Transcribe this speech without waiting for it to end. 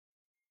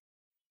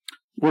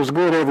What's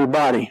good,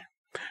 everybody?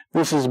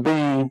 This is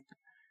Bean,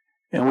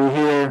 and we're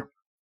here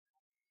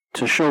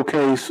to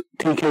showcase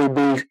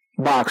T.K.B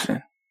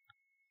Boxing.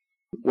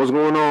 What's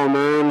going on,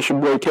 man? It's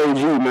your boy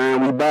KG,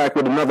 man. We back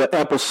with another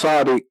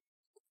episode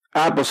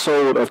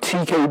of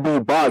T.K.B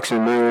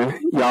Boxing,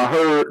 man. Y'all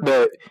heard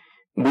that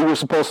we were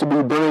supposed to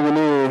be bringing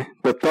in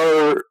the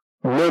third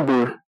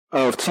member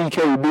of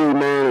T.K.B,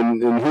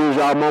 man, and here's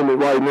y'all moment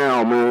right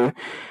now, man.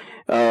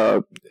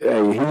 Hey,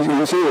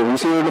 he's here.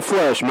 He's here in the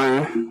flesh,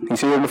 man.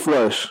 He's here in the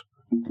flesh.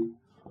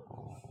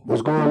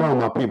 What's going on,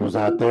 my peoples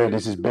out there?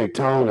 This is Big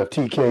Tone of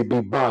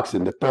T.K.B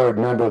Boxing, the third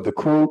member of the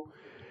crew.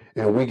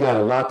 And we got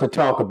a lot to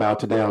talk about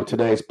today on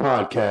today's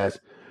podcast.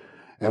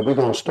 And we're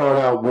going to start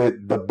out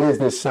with the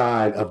business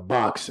side of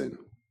boxing.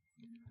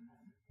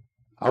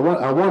 I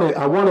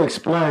want to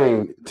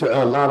explain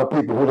to a lot of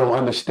people who don't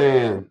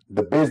understand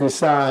the business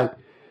side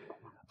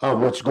of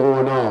what's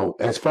going on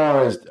as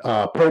far as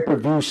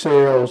pay-per-view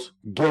sales,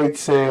 gate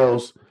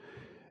sales,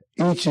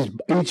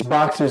 each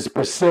boxer's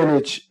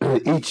percentage,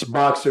 each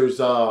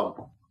boxer's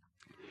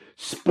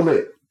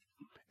split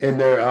in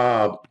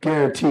their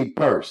guaranteed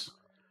purse.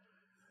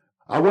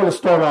 I want to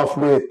start off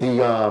with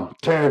the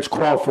Terrence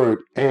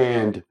Crawford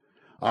and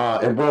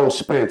Errol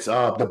Spence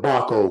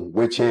debacle,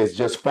 which has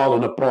just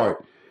fallen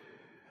apart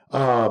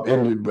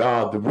in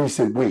the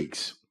recent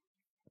weeks.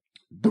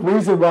 The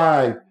reason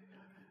why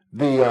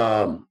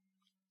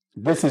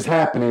this is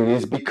happening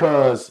is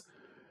because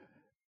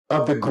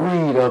of the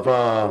greed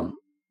of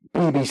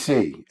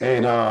PBC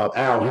and Al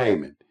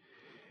Heyman.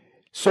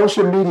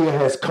 Social media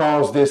has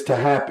caused this to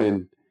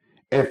happen,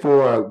 and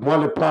for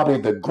one of probably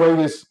the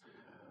greatest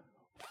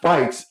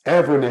fights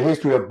ever in the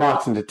history of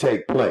boxing to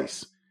take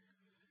place.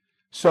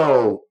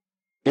 So,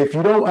 if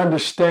you don't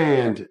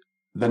understand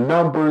the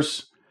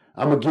numbers,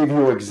 I'm going to give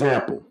you an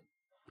example.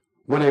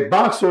 When a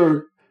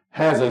boxer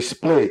has a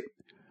split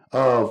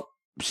of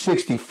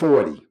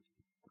 60-40,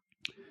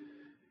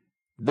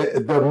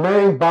 the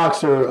main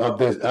boxer of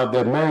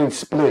the main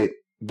split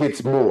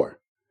gets more.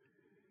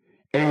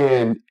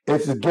 And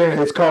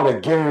it's called a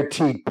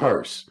guaranteed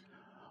purse.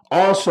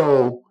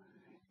 Also,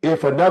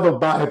 if the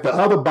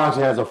other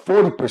boxer has a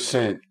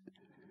 40%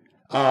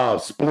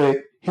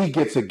 split, he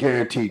gets a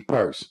guaranteed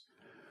purse.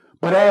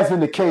 But as in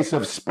the case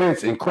of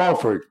Spence and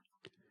Crawford,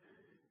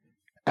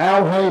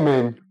 Al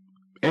Heyman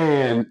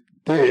and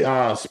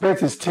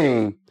Spence's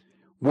team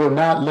will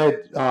not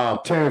let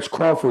Terrence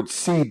Crawford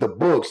see the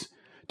books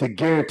to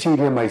guarantee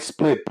him a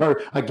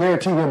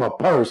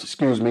purse,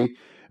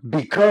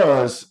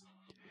 because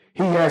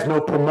he has no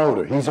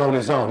promoter. He's on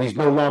his own. He's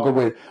no longer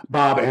with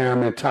Bob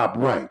Arum in Top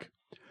Rank.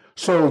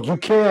 So you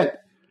can't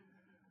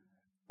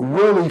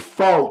really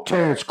fault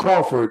Terrence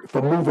Crawford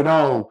for moving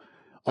on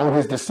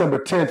his December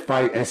 10th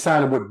fight and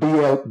signing with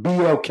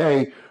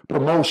BLK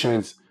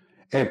Promotions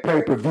and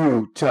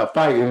pay-per-view to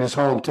fight in his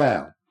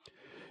hometown.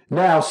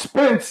 Now,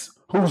 Spence,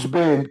 who's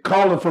been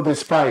calling for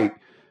this fight,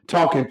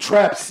 talking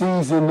trap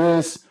season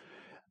this,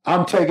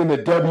 I'm taking the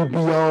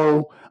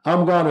WBO,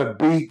 I'm going to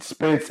beat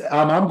Spence,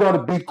 I'm going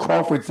to beat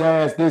Crawford's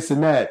ass, this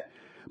and that.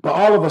 But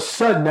all of a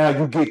sudden now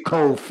you get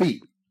cold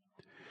feet.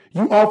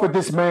 You offered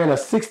this man a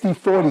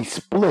 60-40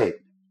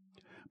 split,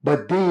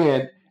 but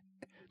then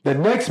the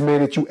next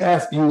minute you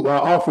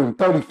offer him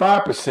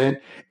 35%,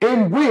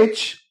 in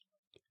which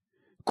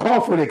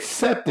Crawford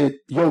accepted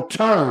your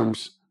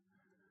terms,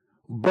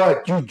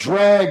 but you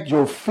dragged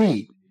your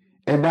feet,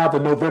 and now the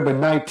November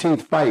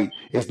 19th fight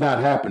is not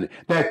happening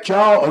that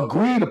y'all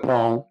agreed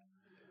upon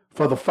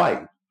for the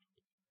fight.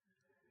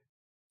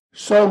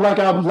 So like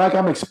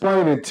I'm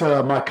explaining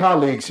to my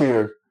colleagues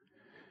here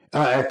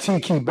at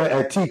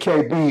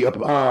TKB,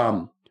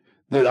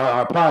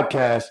 our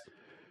podcast,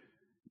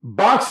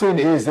 boxing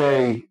is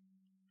a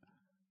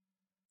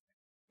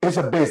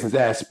business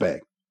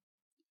aspect.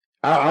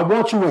 I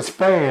want you as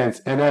fans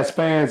and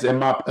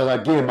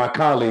my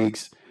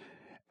colleagues,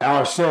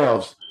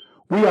 ourselves,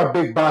 we are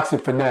big boxing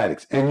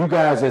fanatics. And you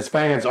guys as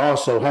fans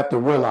also have to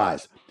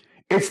realize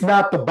it's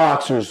not the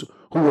boxers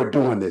who are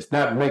doing this,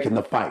 not making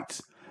the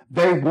fights.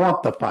 They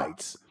want the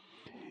fights.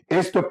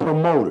 It's the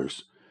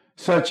promoters,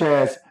 such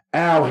as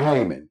Al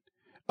Heyman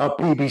of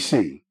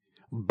PBC,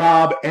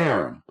 Bob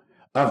Arum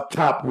of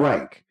Top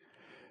Rank,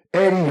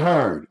 Eddie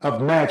Hearn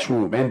of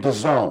Matchroom and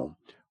DAZN,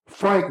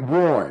 Frank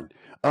Warren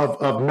of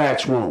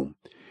Matchroom.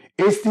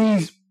 It's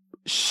these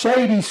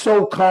shady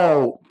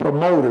so-called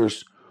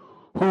promoters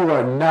who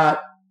are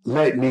not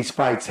letting these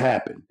fights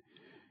happen.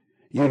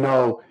 You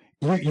know,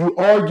 you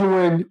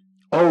arguing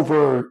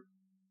over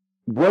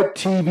what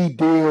TV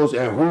deals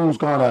and who's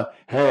gonna,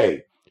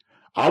 hey,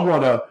 I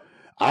want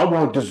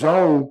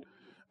DAZN.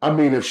 I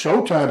mean, if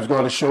Showtime's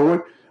gonna show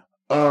it,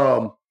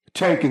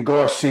 Tank and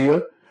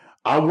Garcia,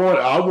 I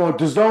want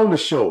DAZN to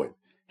show it.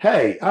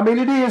 Hey, I mean,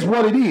 it is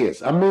what it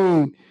is. I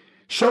mean,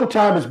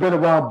 Showtime has been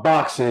around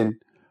boxing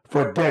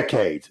for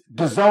decades.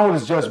 DAZN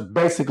is just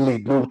basically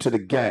new to the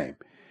game.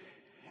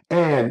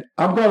 And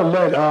I'm going to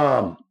let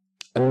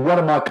one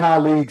of my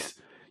colleagues,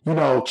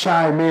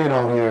 chime in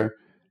on here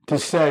to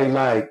say,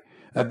 like,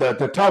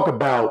 to talk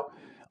about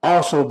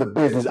also the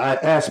business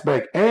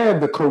aspect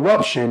and the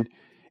corruption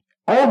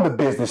on the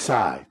business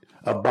side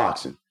of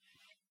boxing.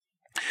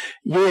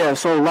 Yeah,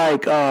 so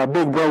like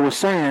Big Bro was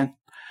saying,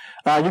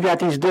 you got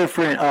these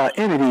different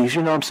entities,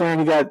 you know what I'm saying?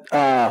 You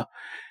got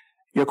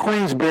your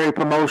Queensberry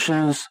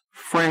Promotions,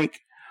 Frank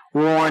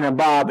Warren and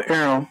Bob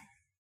Arum.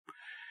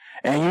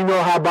 And you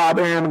know how Bob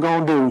Arum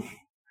gonna do.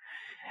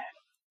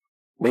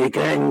 We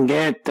couldn't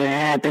get the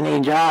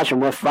Anthony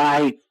Joshua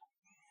fight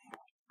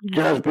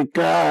just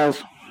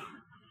because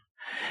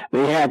we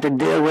had to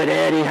deal with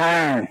Eddie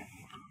Hearn.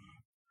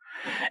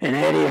 And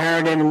Eddie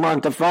Hearn didn't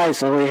want to fight,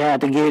 so we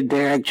had to get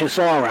Derek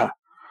Chisora.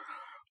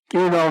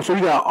 You know, so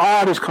you got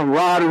all this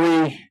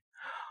camaraderie,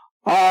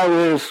 all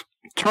this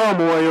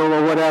turmoil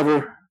or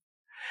whatever.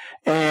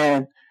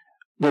 And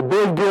the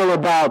big deal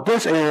about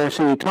this era,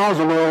 see, Tom's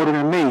a little older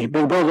than me,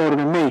 Big Bro's older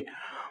than me.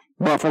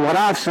 But from what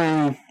I've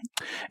seen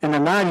in the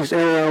 90s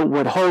era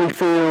with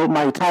Holyfield,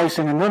 Mike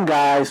Tyson, and them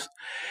guys,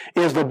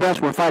 is the best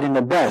were fighting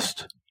the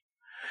best.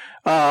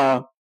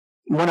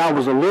 When I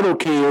was a little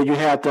kid, you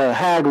had the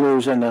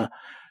Haglers and the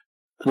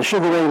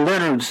Sugar Ray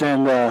Leonards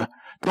and the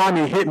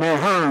Tommy Hitman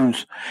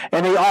Hearns,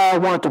 and they all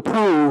wanted to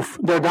prove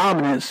their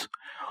dominance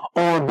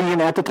on being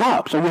at the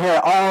top. So you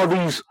had all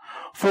these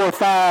 4 or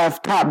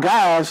 5 top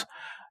guys,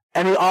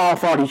 and they all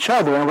fought each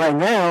other. And right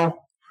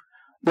now,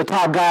 the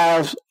top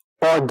guys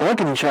are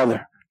dunking each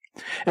other.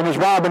 And it's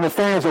robbing the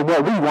fans of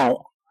what we want.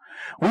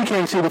 We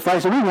can't see the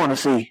fights that we want to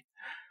see.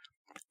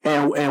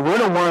 And we're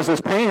the ones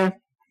that's paying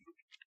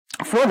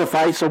for the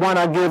fight, so why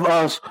not give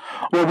us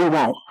what we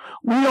want?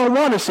 We don't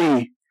want to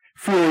see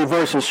Fury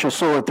versus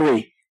Chisora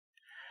 3.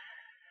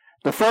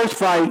 The first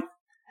fight,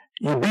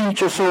 you beat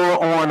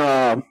Chisora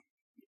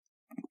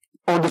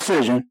on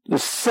decision. The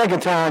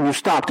second time, you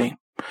stopped him.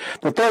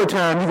 The third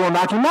time, you're going to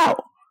knock him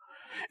out.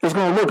 It's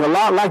going to look a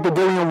lot like the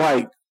Dillian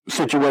White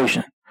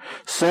situation.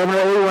 7 or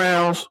 8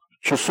 rounds,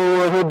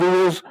 Chisora, he'll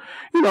do his,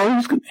 you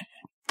know,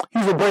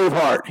 he's a brave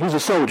heart. He's a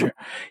soldier.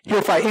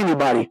 He'll fight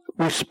anybody.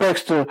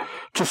 Respects to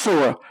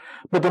Chisora.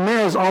 But the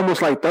man is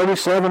almost like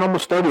 37,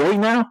 almost 38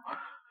 now.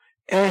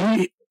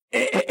 And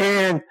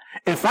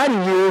in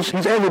fighting years,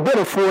 he's every bit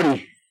of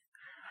 40.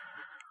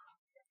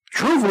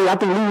 Truthfully, I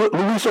think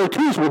Luis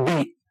Ortiz would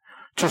beat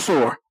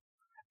Chisora.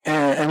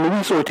 And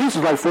Luis Ortiz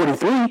is like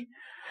 43.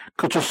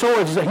 Because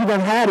Chisora, he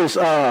done had his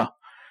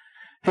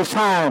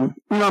time.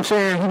 You know what I'm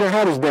saying? He done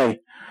had his day.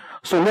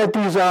 So let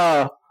these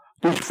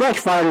fresh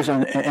fighters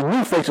and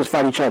new faces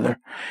fight each other.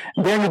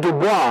 Daniel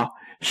Dubois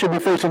should be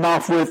facing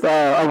off with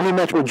a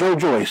rematch with Joe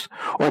Joyce,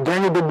 or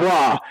Daniel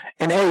Dubois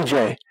and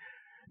AJ,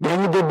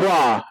 Daniel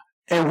Dubois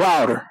and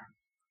Wilder.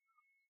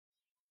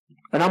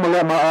 And I'm gonna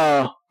let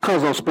my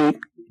cousin speak.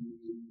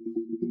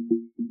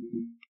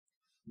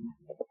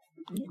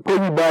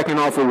 Piggybacking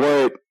off of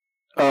what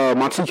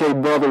my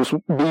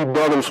B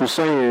brothers was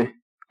saying,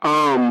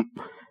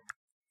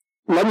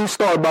 let me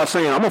start by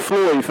saying I'm a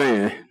Floyd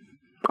fan.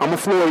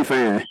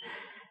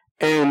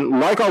 And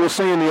like I was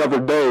saying the other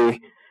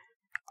day,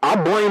 I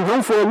blame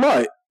him for a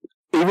lot,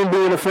 even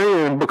being a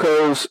fan,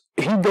 because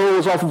he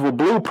goes off of a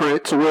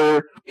blueprint to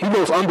where he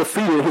goes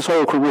undefeated his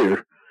whole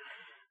career.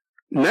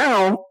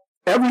 Now,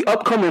 every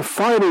upcoming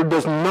fighter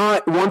does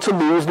not want to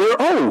lose their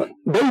O.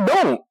 They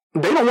don't.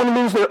 They don't want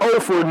to lose their O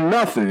for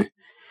nothing.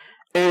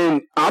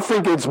 And I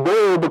think it's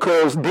bull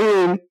because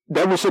then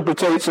that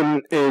reciprocates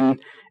in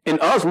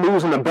us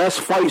losing the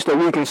best fights that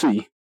we can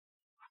see.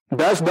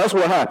 That's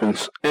what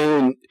happens.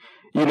 And,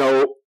 you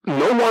know,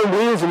 no one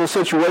wins in this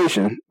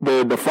situation.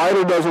 The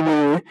fighter doesn't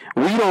win.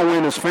 We don't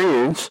win as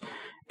fans.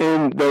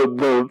 And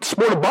the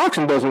sport of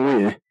boxing doesn't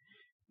win.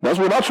 That's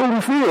what I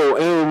truly feel.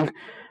 And,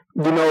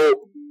 you know,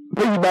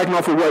 piggybacking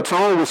off of what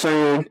Tony was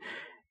saying,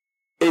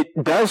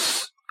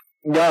 guys,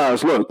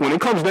 look, when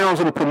it comes down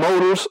to the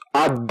promoters,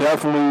 I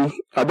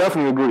definitely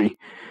agree.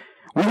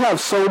 We have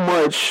so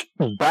much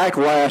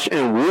backlash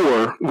and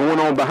war going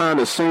on behind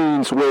the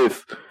scenes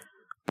with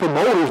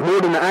promoters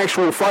more than the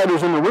actual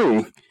fighters in the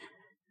ring.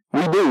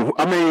 We do.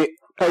 I mean,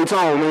 hey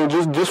Tom, man,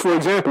 just for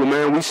example,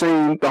 man, we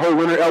seen the whole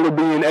Leonard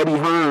Ellerby and Eddie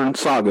Hearn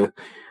saga.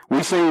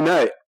 We seen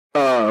that.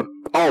 We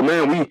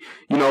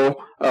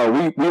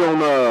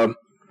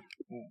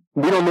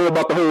don't know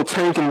about the whole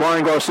Tank and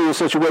Ryan Garcia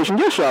situation.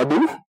 Yes, y'all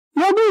do.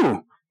 Y'all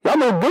do. Y'all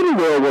know good and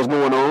well what's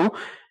going on.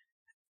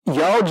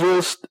 Y'all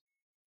just,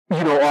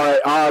 you know, are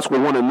at odds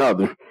with one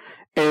another.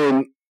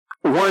 And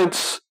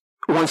once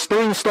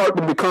things start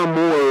to become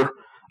more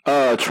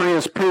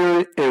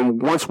transparent,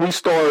 and once we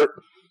start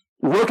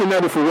looking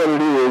at it for what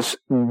it is,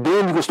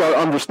 then you can start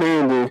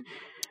understanding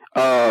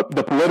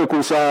the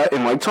political side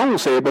and, like Tony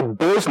said, the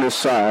business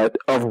side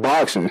of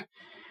boxing.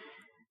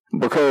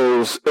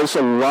 Because it's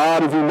a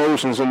lot of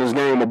emotions in this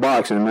game of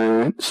boxing,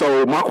 man.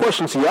 So my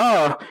question to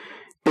y'all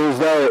is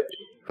that,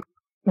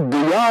 do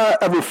y'all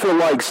ever feel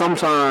like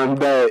sometimes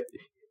that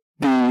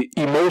the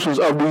emotions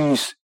of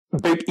these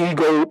big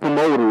ego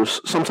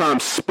promoters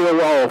sometimes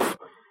spill off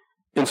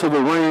into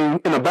the ring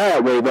in a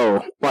bad way,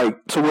 though?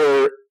 Like, to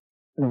where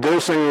they're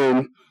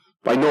saying,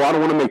 like, no, I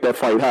don't want to make that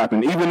fight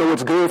happen, even though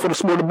it's good for the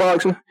sport of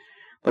boxing.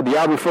 Like, do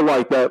y'all ever feel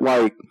like that,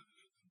 like,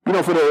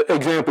 for the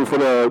example, for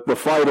the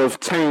fight of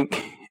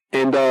Tank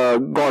and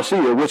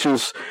Garcia, which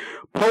is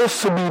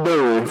supposed to be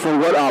done, from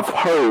what I've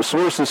heard,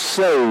 sources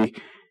say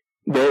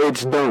that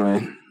it's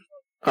done.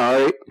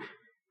 All right,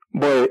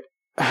 but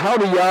how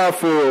do y'all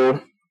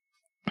feel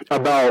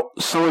about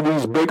some of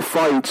these big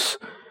fights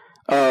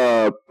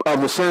of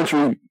the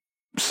century?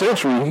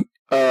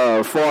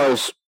 As far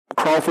as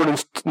Crawford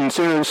and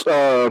Terrence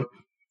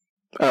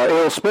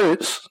Errol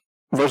Spence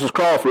versus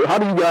Crawford, how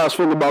do you guys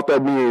feel about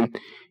that being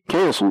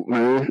canceled,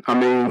 man? I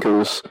mean,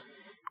 because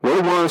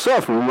we're the ones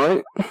suffering,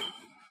 right?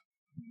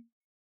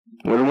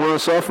 We're the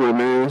ones suffering,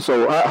 man.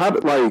 So, how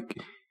like,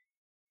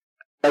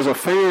 as a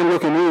fan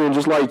looking in,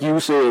 just like you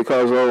said,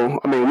 because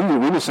I mean,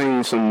 we were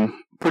seeing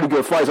some pretty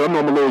good fights. I know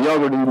I'm a little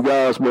younger than you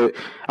guys, but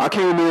I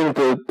came in at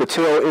the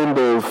tail end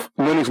of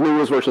Lennox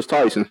Lewis versus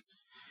Tyson.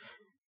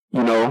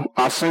 You know,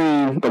 I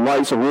seen the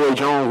likes of Roy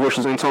Jones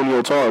versus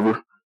Antonio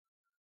Tarver.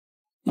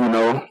 You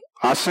know,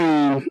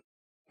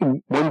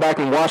 went back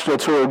and watched the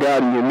Arturo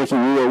Gatti and Mickey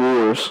Rourke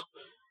Wars.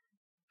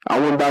 I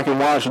went back and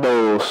watched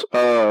those.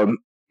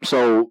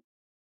 So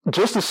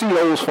just to see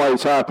those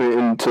fights happen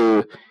and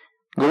to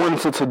go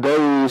into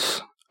today's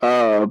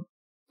a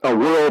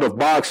world of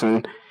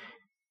boxing,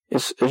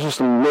 it's just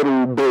a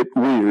little bit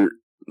weird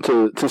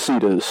to see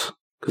this,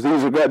 because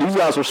these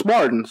guys are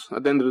Spartans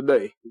at the end of the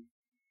day.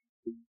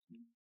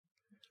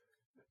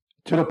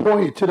 To the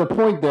point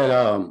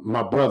that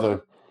my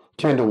brother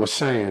Kendall was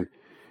saying,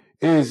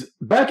 is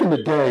back in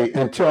the day,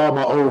 and to all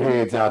my old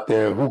heads out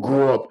there who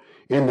grew up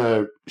in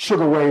the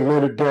Sugar Ray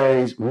Leonard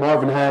days,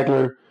 Marvin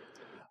Hagler,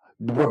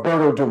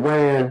 Roberto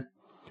Duran,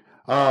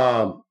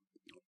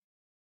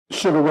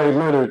 Sugar Ray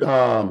Leonard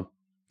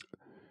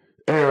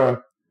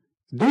era,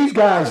 these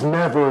guys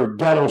never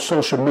got on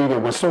social media.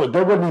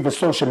 There wasn't even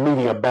social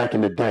media back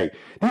in the day.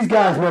 These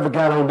guys never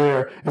got on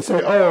there and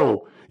say,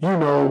 oh, you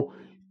know,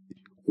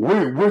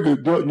 we're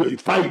going to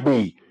fight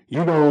me.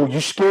 You know,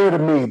 you're scared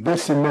of me,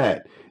 this and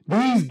that.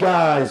 These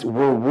guys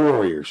were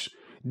warriors.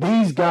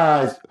 These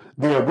guys,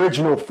 the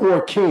original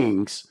four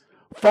kings,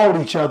 fought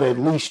each other at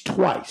least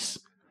twice.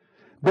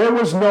 There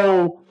was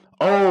no,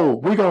 oh,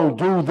 we're going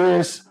to do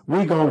this,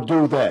 we're going to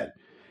do that.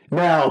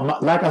 Now,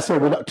 like I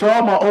said, to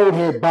all my old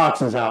head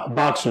boxers out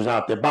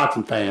there,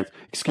 boxing fans,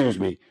 excuse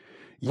me,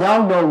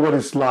 y'all know what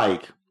it's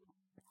like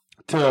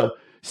to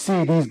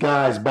see these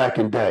guys back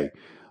in day.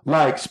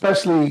 Like,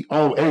 especially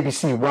on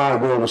ABC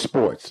Wide World of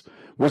Sports,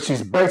 which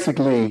is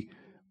basically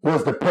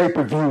was the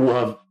pay-per-view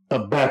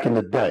of back in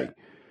the day.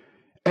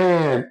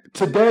 And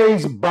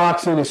today's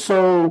boxing is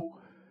so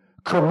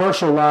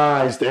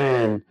commercialized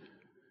and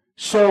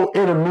so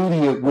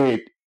intermediate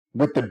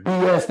with the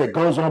BS that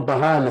goes on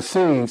behind the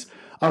scenes.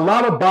 A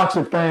lot of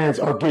boxing fans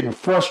are getting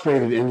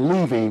frustrated and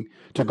leaving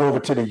to go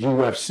over to the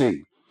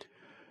UFC.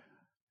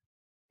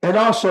 And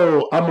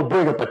also, I'm going to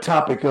bring up a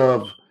topic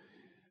of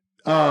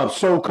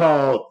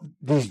so-called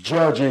these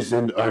judges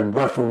and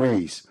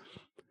referees.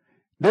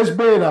 There's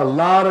been a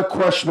lot of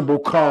questionable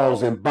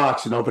calls in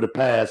boxing over the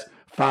past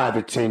 5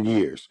 to 10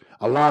 years.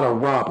 A lot of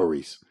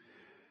robberies.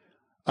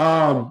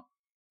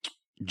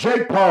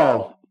 Jake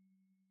Paul,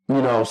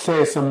 you know,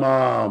 said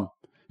some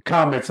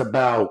comments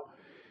about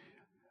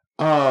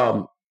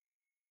Eddie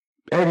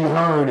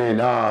Hearn and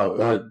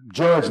a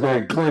judge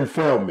named Glenn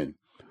Feldman,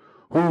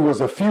 who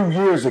was a few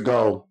years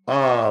ago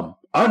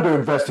under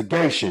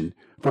investigation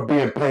for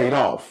being paid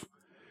off.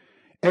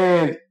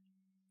 And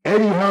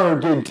Eddie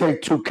Hearn didn't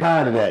take too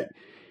kind of that.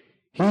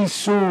 He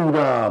sued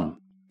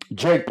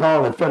Jake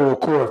Paul in federal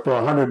court for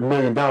 $100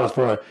 million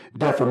for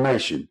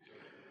defamation.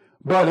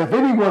 But if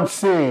anyone's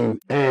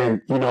seen,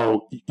 and you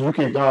know, you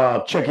can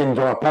check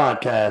into our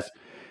podcast,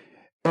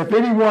 if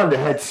anyone that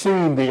had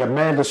seen the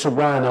Amanda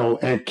Serrano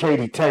and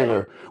Katie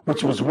Taylor,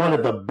 which was one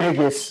of the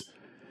biggest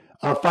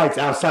fights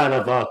outside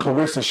of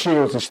Clarissa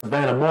Shields and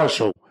Savannah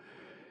Marshall,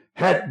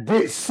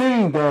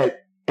 seen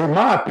that, in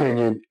my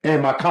opinion,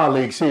 and my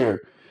colleagues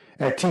here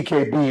at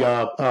T.K.B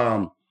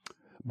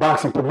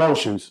Boxing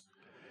Promotions,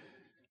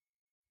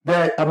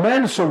 that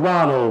Amanda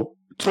Serrano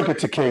took it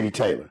to Katie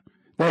Taylor,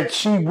 that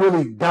she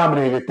really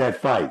dominated that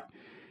fight.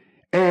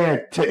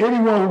 And to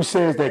anyone who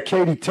says that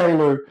Katie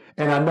Taylor,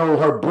 and I know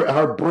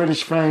her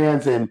British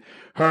fans and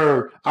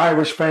her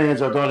Irish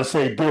fans are going to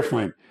say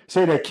different,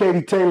 say that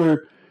Katie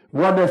Taylor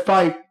won that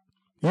fight,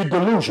 you're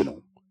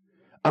delusional.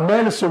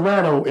 Amanda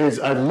Serrano is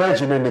a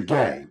legend in the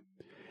game,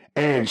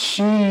 and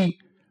she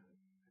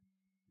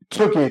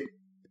took it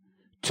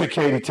to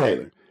Katie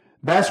Taylor.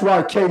 That's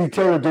why Katie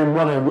Taylor didn't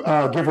want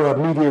to give her an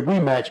immediate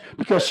rematch,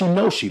 because she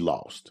knows she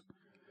lost.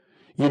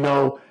 You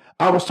know,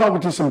 I was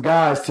talking to some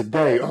guys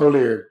today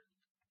earlier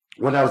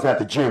when I was at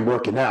the gym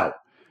working out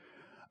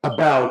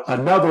about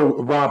another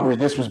robbery.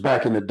 This was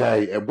back in the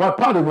day. And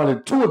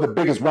probably two of the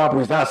biggest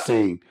robberies I've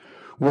seen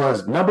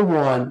was, number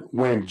one,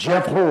 when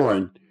Jeff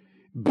Horn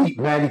beat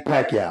Manny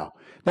Pacquiao.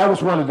 That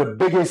was one of the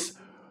biggest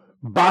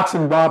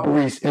boxing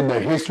robberies in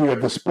the history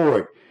of the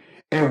sport.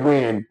 And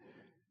when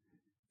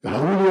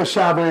Julio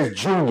Chavez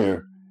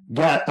Sr.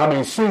 got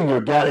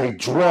a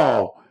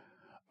draw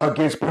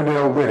against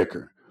Pernell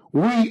Whitaker.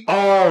 We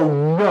all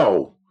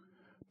know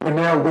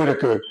Pernell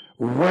Whitaker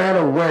ran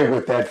away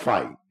with that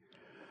fight.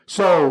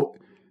 So,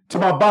 to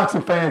my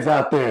boxing fans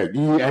out there,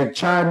 and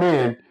chime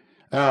in,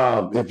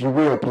 if you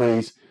will,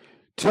 please.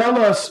 Tell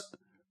us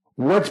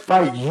what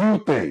fight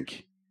you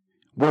think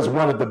was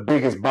one of the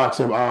biggest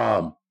boxing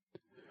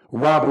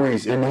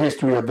robberies in the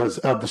history of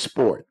the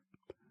sport.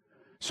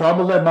 So I'm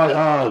gonna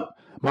let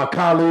my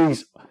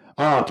colleagues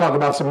talk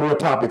about some more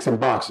topics in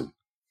boxing.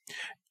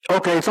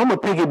 Okay, so I'm going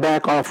to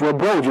piggyback off what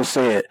Bro just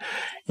said.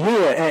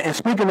 Yeah, and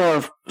speaking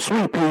of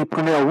Sweet Pea,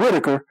 Pernell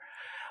Whitaker,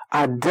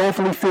 I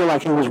definitely feel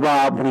like he was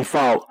robbed when he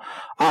fought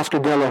Oscar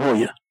De La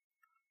Hoya.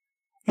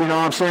 You know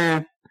what I'm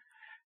saying?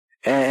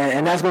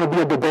 And that's going to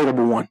be a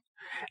debatable one.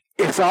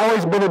 It's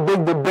always been a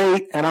big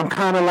debate, and I'm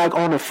kind of like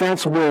on the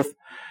fence with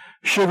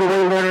Sugar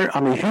Ray Leonard.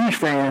 I'm a huge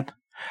fan,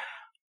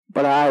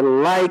 but I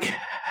like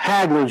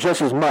Hagler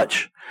just as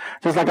much.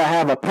 Just like I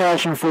have a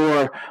passion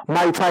for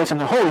Mike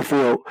Tyson and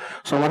Holyfield.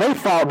 So when they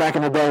fought back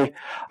in the day,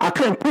 I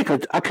couldn't pick a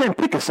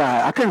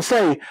side. I couldn't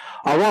say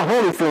I want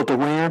Holyfield to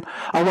win.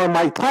 I want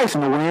Mike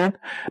Tyson to win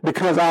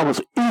because I was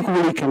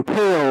equally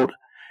compelled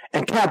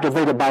and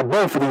captivated by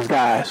both of these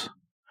guys.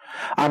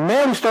 I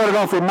mainly started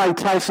off with Mike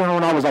Tyson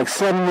when I was like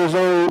 7 years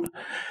old.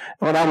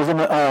 When I was in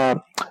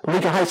the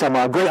Lincoln Heights at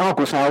my great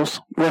uncle's house,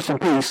 rest in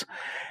peace,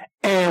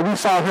 and we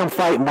saw him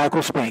fight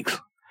Michael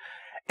Spinks.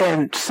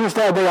 And since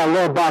that day, I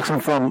love boxing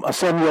from a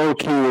 7-year-old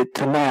kid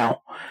to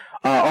now,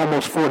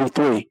 almost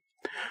 43.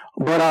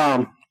 But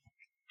I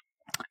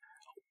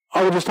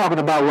was just talking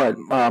about what?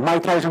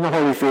 Mike Tyson and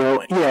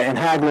Holyfield, yeah, and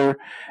Hagler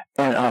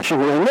and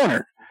Sugar Ray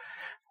Leonard.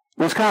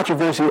 There's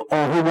controversy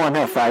on who won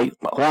that fight.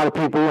 A lot of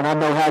people, and I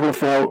know Hagler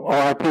felt,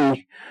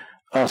 R.I.P.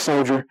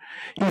 Soldier,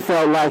 he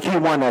felt like he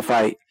won that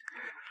fight.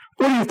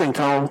 What do you think,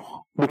 Tom,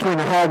 between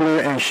the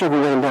Hagler and Sugar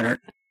Ray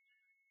Leonard?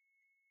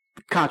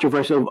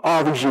 Controversy of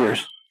all these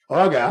years.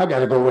 Oh, I got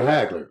to go with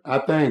Hagler. I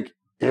think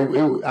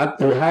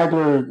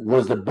Hagler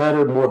was the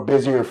better, more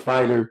busier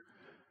fighter.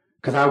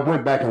 Because I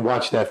went back and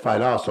watched that fight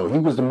also. He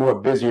was the more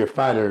busier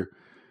fighter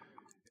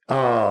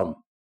in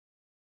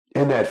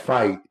that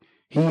fight.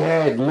 He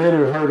had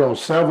Leonard hurt on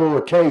several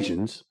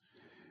occasions.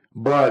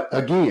 But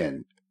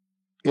again,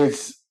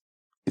 it's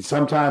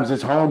sometimes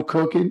it's home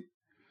cooking.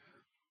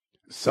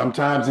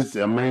 Sometimes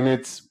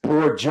it's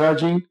poor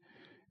judging,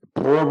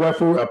 poor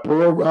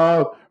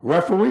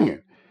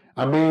refereeing.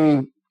 I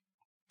mean,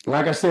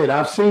 like I said,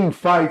 I've seen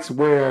fights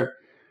where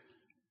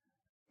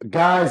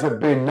guys have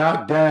been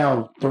knocked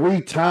down 3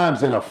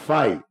 times in a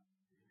fight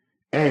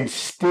and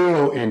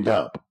still end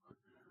up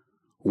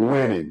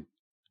winning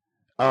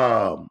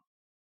a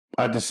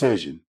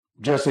decision.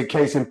 Just a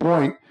case in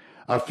point,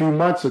 a few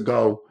months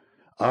ago,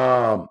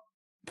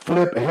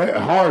 Flip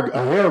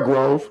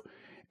Hairgrove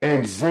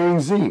and Zing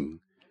Zing.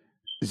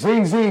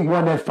 Zing Zing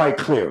won that fight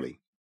clearly.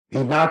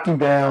 He knocked him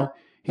down.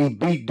 He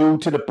beat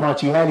dude to the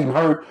punch. He had him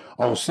hurt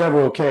on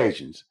several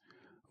occasions.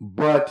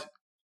 But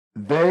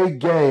they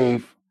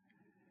gave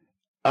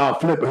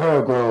Flip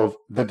Hairgrove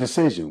the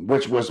decision,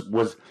 which was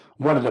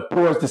one of the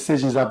poorest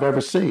decisions I've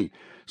ever seen.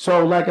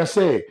 So, like I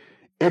said,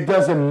 it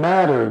doesn't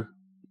matter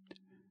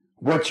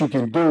what you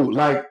can do.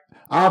 Like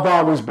I've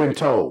always been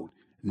told,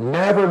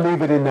 never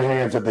leave it in the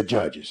hands of the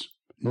judges.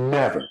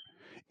 Never.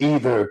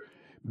 Either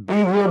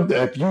beat him,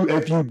 if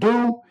you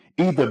do,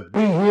 either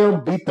beat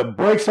him, beat the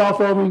brakes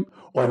off of him,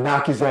 or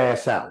knock his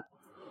ass out.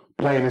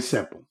 Plain and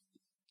simple.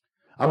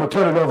 I'm going to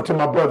turn it over to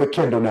my brother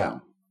Kendall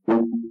now.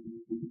 You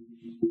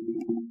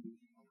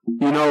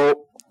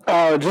know,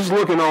 just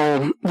looking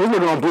on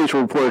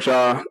Bleacher Report,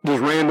 y'all,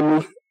 just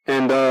randomly,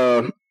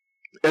 and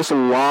it's a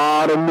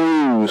lot of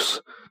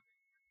news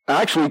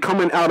actually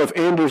coming out of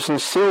Anderson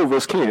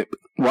Silva's camp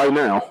right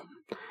now.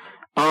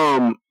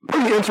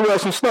 Pretty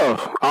interesting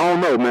stuff. I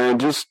don't know, man.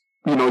 Just,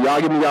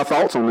 y'all give me your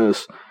thoughts on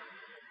this.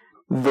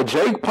 The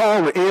Jake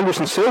Paul and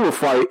Anderson Silva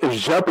fight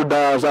is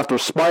jeopardized after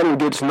Spider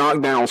gets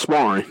knocked down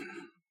sparring.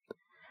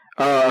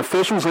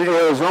 Officials in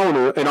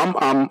Arizona, and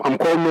I'm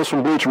quoting this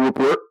from Bleacher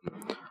Report.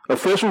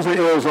 Officials in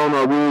Arizona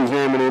are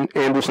re-examining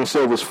Anderson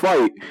Silva's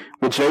fight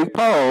with Jake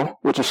Paul,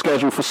 which is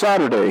scheduled for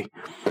Saturday,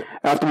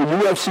 after the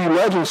UFC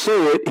legend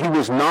said he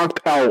was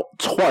knocked out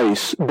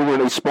twice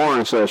during a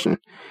sparring session.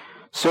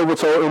 Silva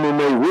told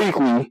MMA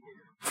Weekly,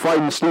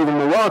 fighting Steven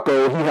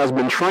Morocco, he has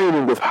been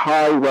training with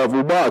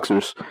high-level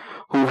boxers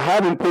who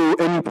haven't pulled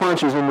any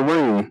punches in the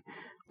ring.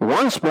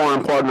 One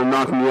sparring partner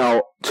knocked me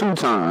out 2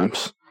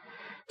 times.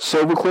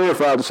 Silva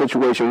clarified the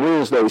situation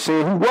Wednesday,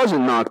 saying he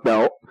wasn't knocked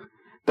out,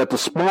 that the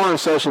sparring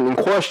session in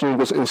question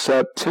was in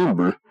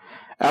September.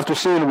 After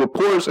seeing the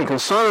reports and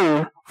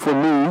concern for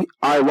me,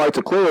 I'd like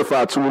to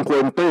clarify 2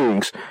 important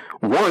things.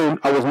 One,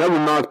 I was never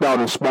knocked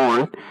out in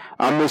sparring.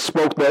 I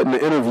misspoke that in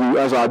the interview,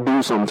 as I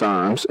do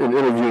sometimes, in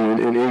interviewing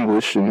in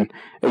English, and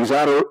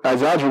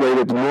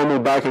exaggerated the normal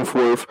back and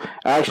forth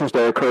actions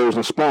that occurs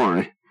in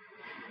sparring.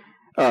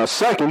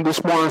 Second, the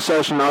sparring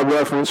session I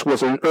referenced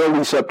was in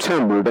early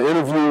September. The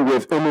interview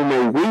with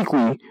MMA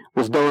Weekly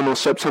was done on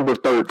September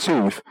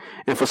 13th,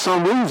 and for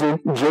some reason,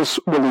 just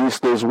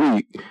released this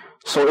week,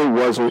 so it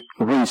wasn't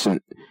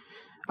recent.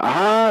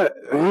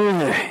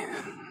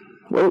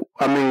 Well,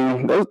 I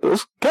mean,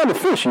 that's kind of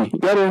fishy. You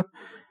gotta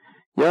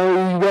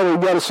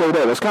say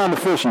that. That's kind of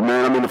fishy,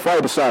 man. I mean, the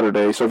fight is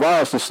Saturday, so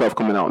why is this stuff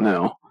coming out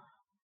now?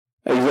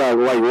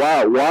 Exactly. Like,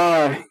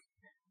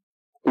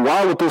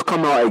 why would this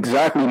come out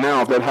exactly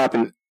now if that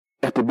happened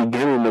at the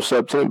beginning of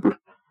September?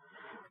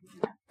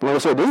 Like I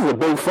said, this is a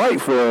big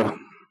fight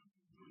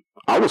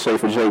I would say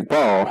for Jake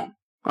Paul,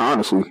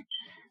 honestly.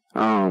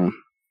 And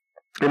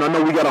I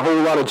know we got a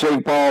whole lot of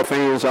Jake Paul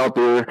fans out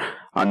there.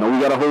 I know we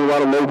got a whole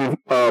lot of Logan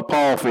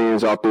Paul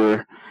fans out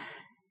there.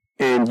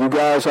 And you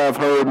guys have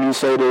heard me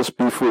say this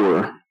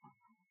before.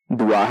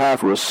 Do I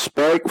have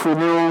respect for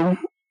them,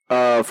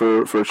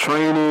 for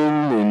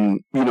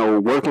training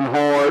and, working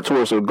hard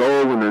towards a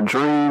goal and their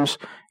dreams?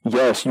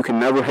 Yes, you can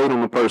never hate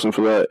on a person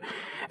for that,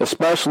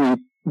 especially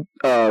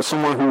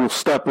someone who will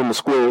step in the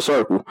square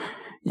circle.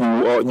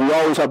 You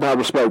always have to have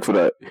respect for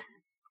that.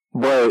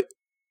 But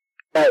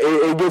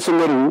it gets a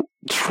little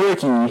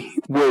tricky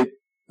with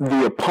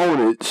the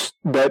opponents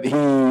that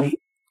he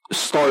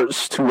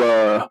starts to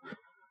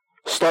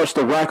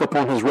rack up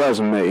on his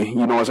resume.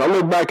 As I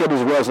look back at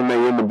his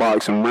resume in the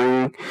boxing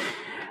ring,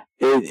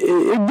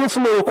 it gets a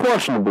little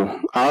questionable.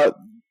 Me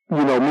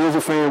as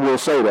a fan will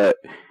say that.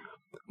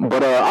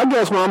 But I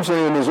guess what I'm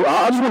saying is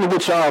I just want to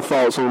get y'all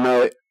thoughts on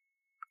that,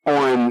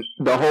 on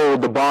the whole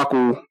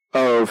debacle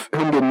of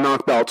him getting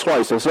knocked out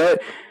twice. Is that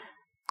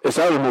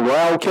a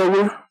morale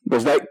killer?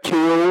 Does that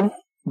kill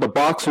the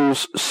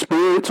boxer's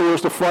spirit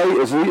towards the fight?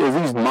 Is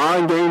these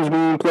mind games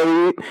being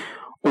played?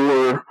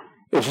 Or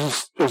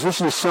is this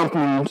just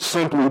something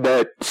simply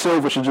that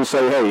Silva should just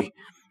say, hey,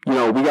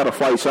 we got to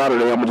fight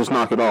Saturday, I'm going to just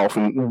knock it off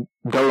and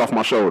get it off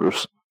my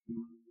shoulders?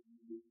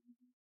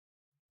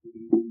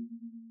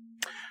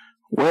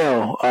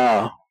 Well,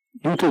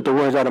 you took the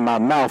words out of my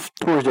mouth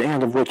towards the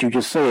end of what you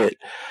just said.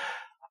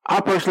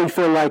 I personally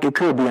feel like it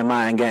could be a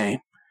mind game.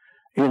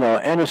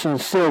 Anderson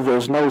Silva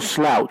is no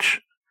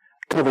slouch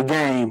to the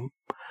game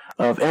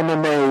of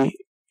MMA,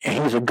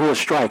 and he's a good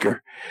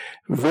striker.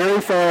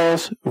 Very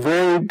fast,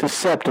 very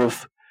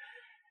deceptive,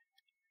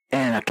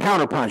 and a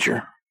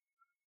counterpuncher.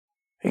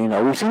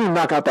 We've seen him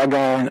knock out that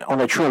guy on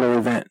a Triller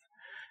event.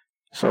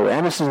 So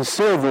Anderson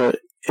Silva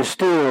is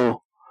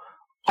still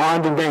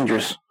armed and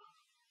dangerous.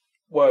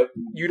 But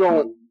you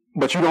don't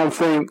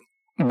think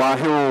by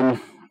him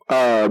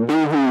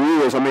being who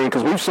he is,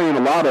 because we've seen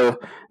a lot of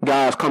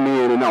guys come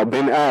in and out.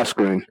 Ben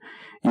Askren,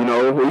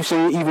 we've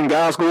seen even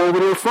guys go over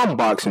there from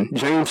boxing.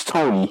 James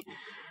Toney.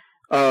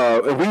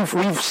 And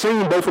we've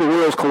seen both of the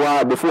worlds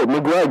collide before,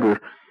 McGregor.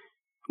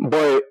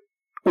 But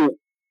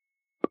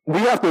we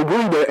have to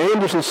agree that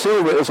Anderson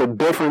Silva is a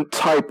different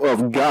type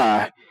of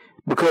guy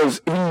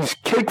because he's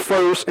kick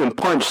first and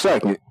punch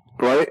second,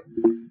 right?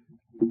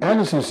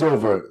 Anderson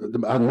Silva,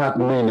 I'm not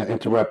meaning to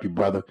interrupt you,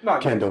 brother,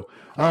 Kendall.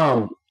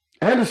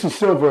 Anderson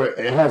Silva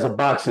has a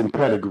boxing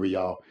pedigree,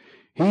 y'all.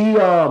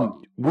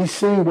 We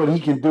seen what he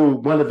can do.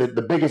 One of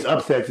the biggest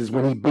upsets is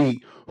when he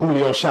beat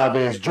Julio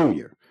Chavez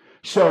Jr.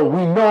 So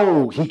we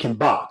know he can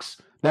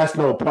box. That's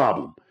no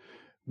problem.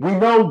 We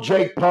know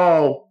Jake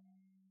Paul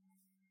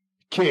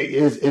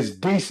is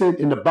decent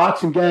in the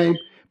boxing game,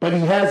 but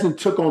he hasn't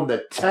took on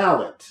the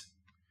talent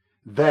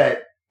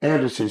that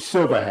Anderson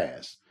Silva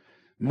has.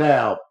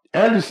 Now,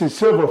 Anderson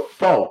Silva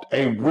fought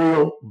a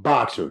real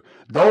boxer.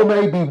 Though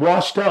maybe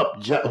washed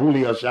up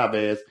Julio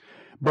Chavez,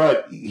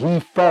 but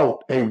he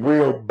fought a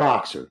real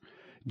boxer.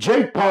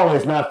 Jake Paul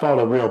has not fought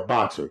a real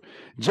boxer.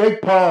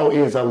 Jake Paul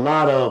is a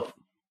lot of,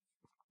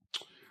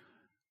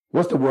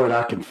 what's the word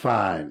I can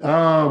find?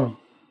 To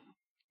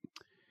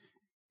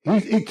me,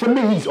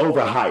 he's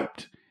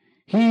overhyped.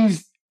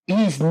 He's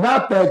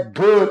not that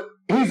good.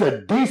 He's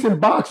a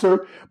decent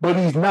boxer, but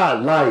he's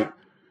not like,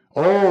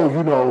 he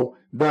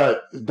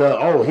the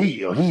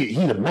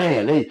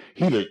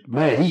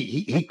man.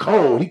 He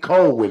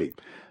cold with him.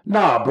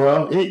 Nah,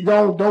 bro.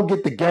 Don't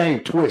get the game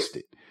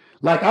twisted.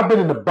 Like, I've been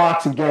in the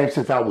boxing game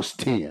since I was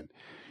 10.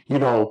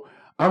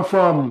 I'm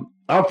from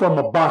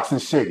a boxing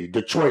city,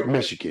 Detroit,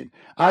 Michigan.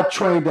 I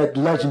trained at the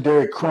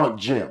legendary Crunk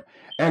Gym,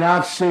 and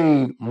I've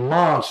seen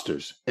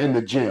monsters in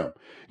the gym.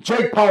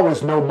 Jake Paul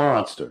is no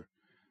monster.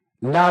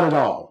 Not at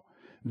all.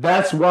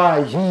 That's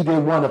why he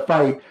didn't want to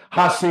fight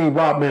Hakeem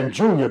Rodman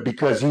Jr.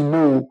 because he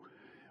knew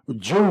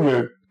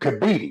Jr. could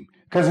beat him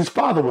because his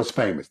father was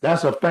famous.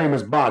 That's a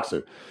famous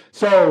boxer.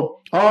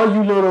 So all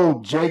you little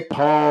Jake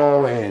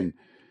Paul and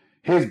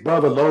his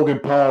brother Logan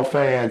Paul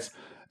fans,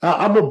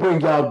 I'm going to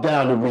bring y'all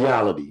down to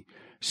reality.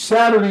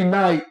 Saturday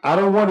night, I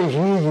don't want to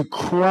hear you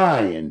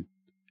crying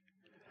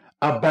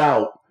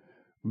about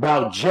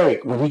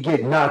Jake when he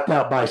get knocked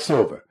out by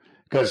Silva,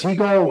 because he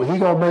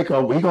gonna make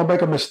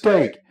a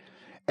mistake,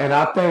 and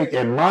I think,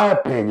 in my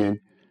opinion,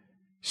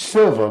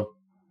 Silva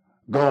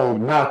gonna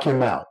knock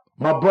him out.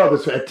 My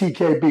brothers at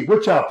T.K.B,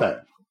 what y'all think?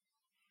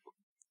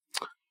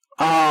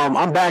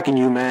 I'm backing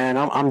you, man.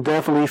 I'm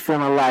definitely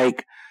feeling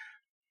like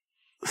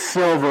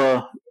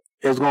Silva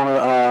is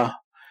gonna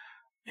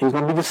he's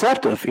gonna be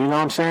deceptive. You know what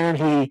I'm saying?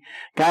 He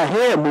got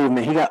head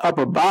movement, he got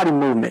upper body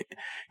movement,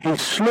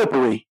 he's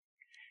slippery.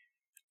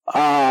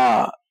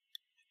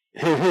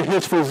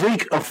 His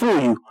physique will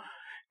fool you.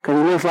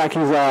 because he looks like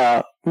he's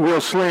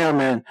real slim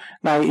and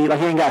like he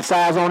ain't got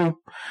size on him.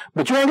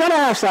 But you ain't got to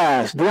have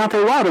size.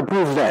 Deontay Wilder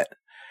proves that.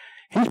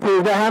 He's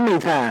proved that how many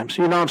times?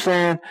 You know what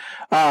I'm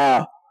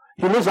saying?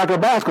 He looks like a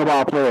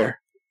basketball player,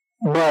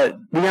 but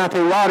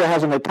Deontay Wilder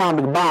has an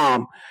atomic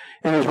bomb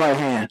in his right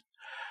hand.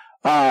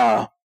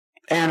 And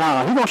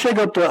he's going to shake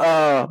up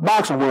the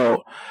boxing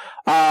world.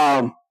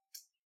 I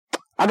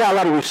got a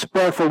lot of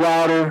respect for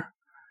Wilder.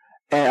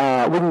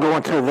 And we can go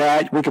into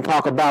that. We can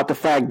talk about the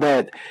fact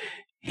that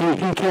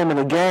he came in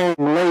the game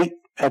late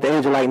at the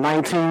age of like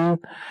 19.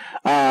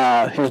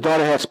 His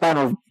daughter had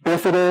spinal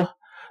bifida,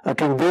 a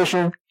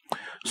condition.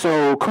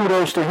 So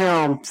kudos to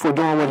him for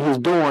doing what he's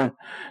doing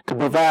to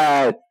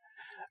provide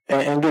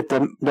and get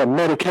the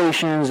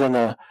medications and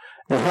the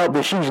help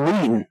that she's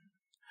needing.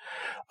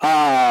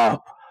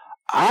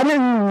 I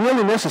didn't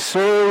really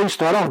necessarily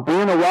start off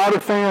being a Wilder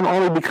fan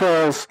only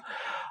because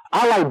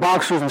I like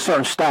boxers in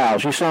certain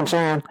styles. You see what I'm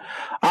saying?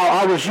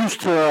 I was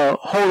used to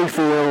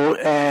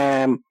Holyfield,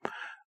 and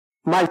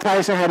Mike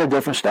Tyson had a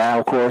different style,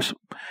 of course.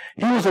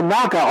 He was a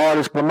knockout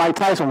artist, but Mike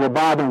Tyson would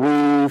bob and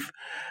weave,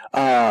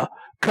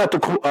 cut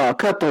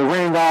the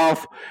ring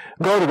off,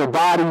 go to the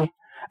body.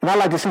 And I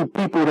like to see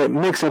people that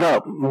mix it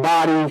up,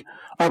 body,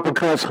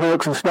 uppercuts,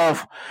 hooks, and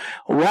stuff.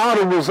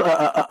 Wilder was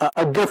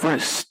a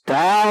different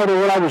style than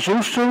what I was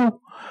used to.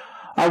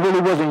 I really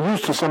wasn't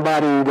used to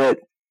somebody that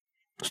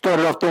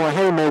started off throwing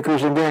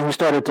haymakers and then he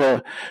started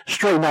to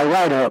straighten that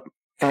right up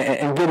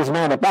and get his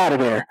man up out of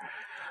there.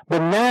 But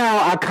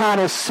now I kind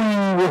of see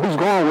where he's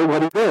going with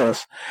what he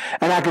does.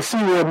 And I can see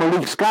where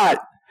Malik Scott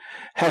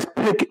has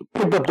picked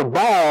up the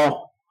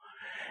ball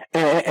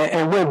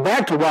and went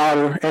back to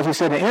Wilder. As he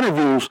said in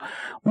interviews,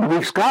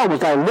 Malik Scott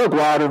was like, look,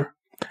 Wilder,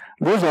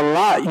 there's a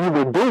lot you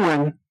were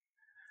doing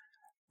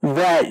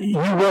that you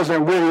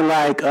wasn't really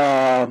like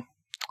doing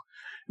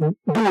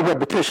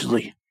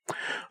repetitiously.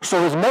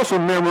 So his muscle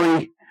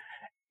memory,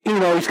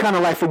 he's kind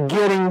of like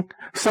forgetting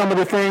some of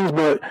the things,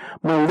 but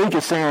Malik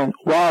is saying,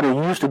 Wilder,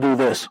 you used to do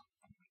this.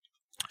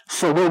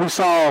 So what we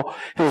saw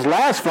his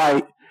last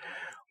fight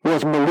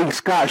was Malik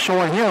Scott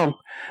showing him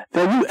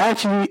that you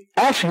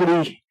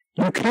actually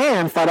you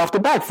can fight off the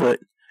back foot.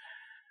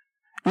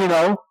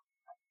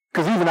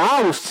 Because even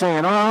I was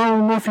saying, I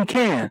don't know if he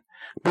can.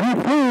 But he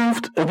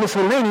proved against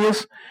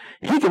Hellenius,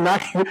 he can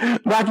knock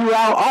you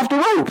out off the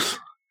ropes.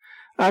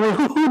 I mean,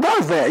 who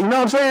does that? You know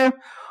what I'm saying?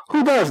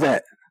 Who does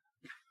that?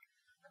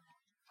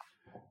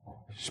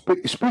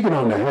 Speaking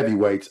on the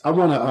heavyweights, I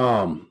want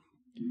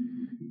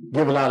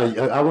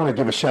to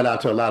give a shout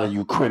out to a lot of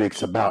you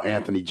critics about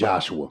Anthony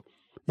Joshua.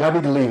 Y'all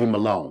need to leave him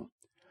alone.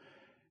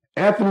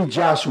 Anthony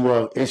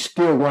Joshua is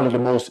still one of the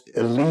most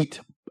elite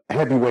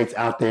heavyweights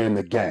out there in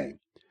the game.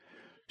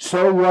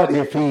 So what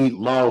if he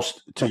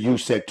lost to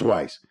Usyk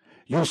twice?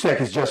 Usyk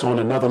is just on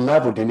another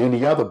level than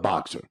any other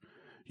boxer,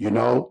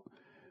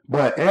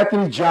 But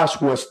Anthony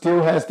Joshua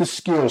still has the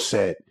skill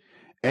set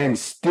and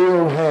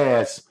still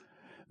has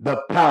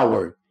the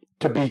power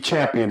to be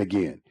champion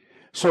again.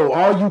 So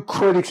all you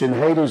critics and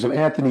haters of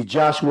Anthony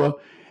Joshua,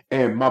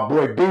 and my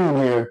boy Bean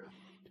here,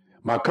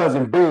 my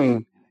cousin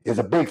Bean, is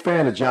a big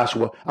fan of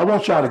Joshua. I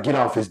want y'all to get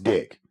off his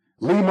dick.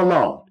 Leave him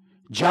alone.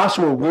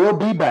 Joshua will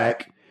be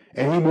back,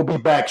 and he will be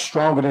back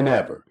stronger than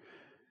ever.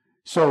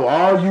 So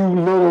all you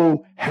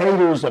little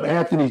haters of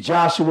Anthony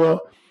Joshua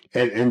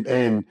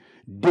and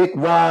Dick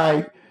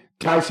Ride,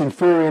 Tyson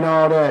Fury and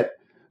all that,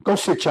 go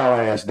sit y'all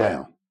ass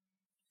down.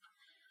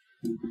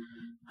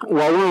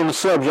 While we're on the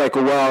subject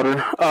of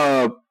Wilder,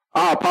 I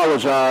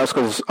apologize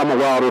because I'm a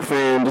Wilder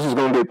fan. This is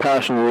going to get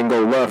passionate and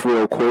go left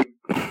real quick.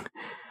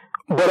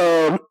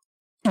 But,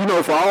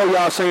 for all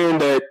y'all saying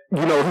that,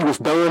 he was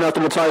done after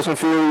the Tyson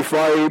Fury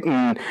fight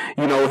and,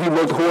 he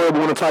looked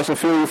horrible in the Tyson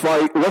Fury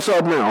fight, what's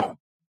up now?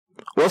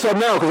 What's up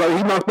now? Because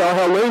he knocked out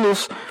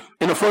Helenius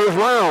in the first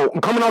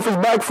round, coming off his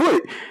back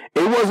foot.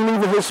 It wasn't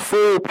even his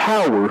full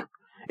power.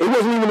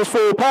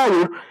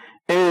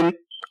 And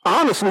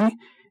honestly,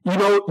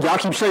 y'all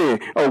keep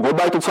saying, go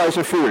back to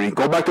Tyson Fury.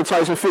 Go back to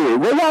Tyson Fury.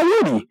 Well, why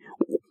would he?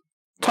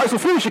 Tyson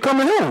Fury should come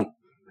in him.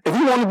 If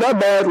he wanted that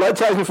bad, let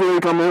Tyson Fury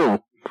come in him.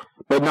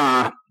 But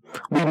nah,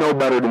 we know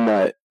better than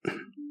that.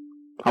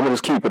 I'm going to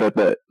just keep it at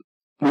that.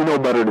 We know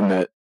better than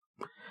that.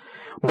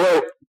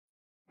 But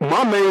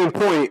my main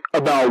point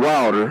about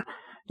Wilder,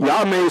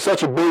 y'all made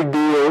such a big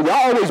deal. Y'all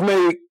always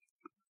make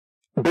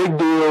big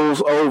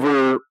deals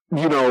over,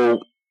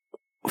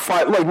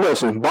 fight. Like,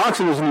 listen,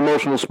 boxing is an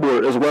emotional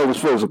sport as well as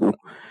physical.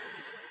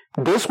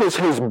 This was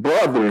his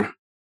brother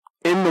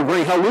in the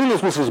ring.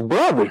 Helenius was his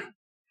brother.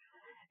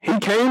 He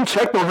came,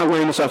 checked on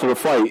Helenius after the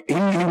fight. He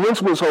went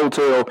to his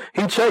hotel.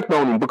 He checked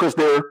on him because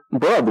they're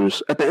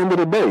brothers at the end of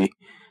the day.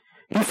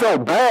 He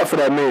felt bad for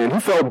that man. He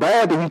felt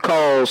bad that he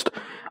caused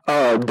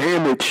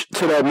damage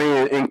to that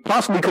man and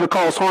possibly could have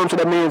caused harm to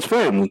that man's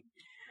family.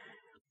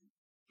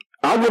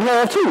 I would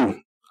have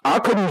too. I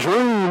couldn't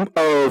dream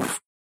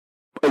of,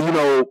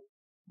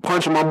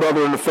 punching my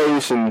brother in the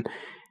face and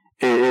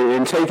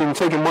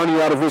taking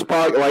money out of his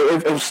pocket. Like,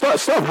 if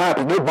stuff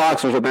happens, they're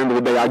boxers at the end of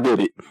the day. I get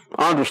it.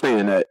 I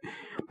understand that.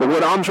 But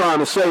what I'm trying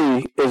to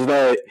say is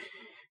that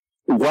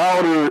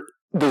Wilder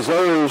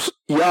deserves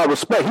y'all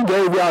respect. He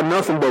gave y'all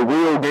nothing but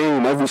real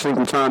game every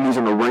single time he's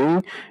in the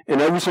ring,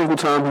 and every single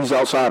time he's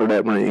outside of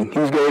that ring.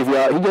 He gave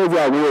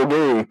y'all real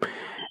game.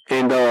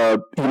 And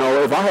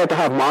if I had to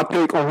have my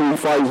pick on who he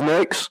fights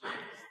next,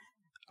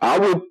 I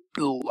would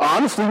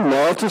honestly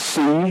love to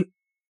see him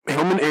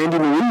and Andy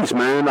Ruiz,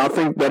 man. I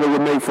think that it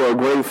would make for a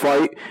great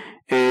fight.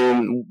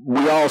 And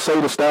we all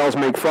say the styles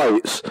make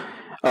fights.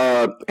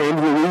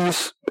 Andy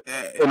Ruiz,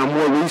 in a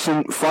more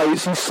recent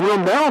fights, he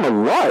slimmed down a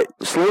lot,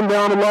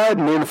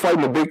 and then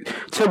fighting a big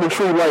timber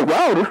tree like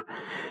Wilder,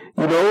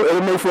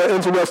 it'll make for an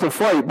interesting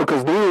fight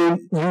because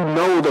then you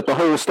know that the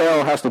whole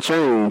style has to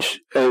change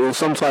in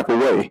some type of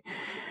way.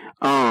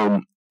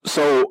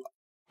 So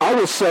I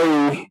would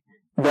say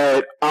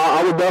that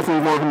I would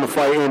definitely want him to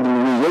fight Andy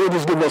Ruiz. It would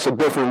just give us a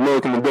different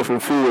look and a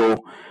different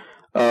feel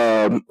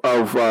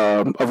of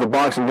the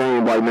boxing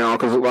game right now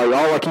because like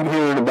all I keep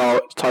hearing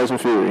about is Tyson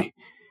Fury.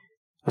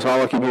 That's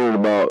all I keep hearing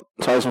about.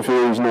 Tyson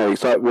Fury's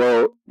next. He's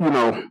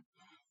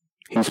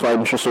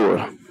fighting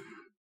Chisora.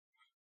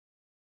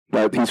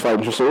 He's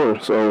fighting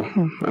Chisora. So,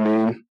 I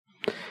mean,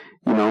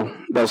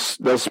 that's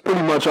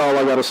pretty much all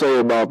I got to say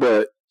about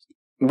that.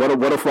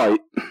 What a fight.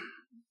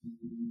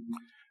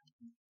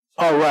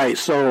 All right.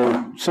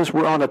 So, since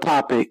we're on the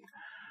topic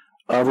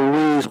of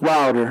Ruiz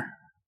Wilder,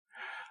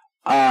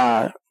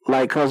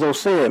 like Cuzzo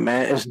said,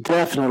 man, it's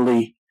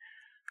definitely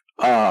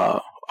a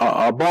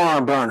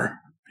barn burner.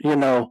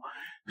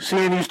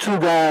 Seeing these two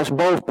guys,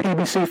 both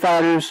PBC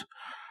fighters,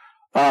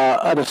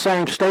 of the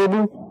same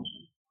stable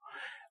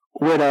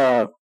with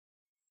their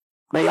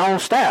own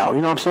style.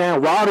 You know what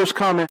I'm saying?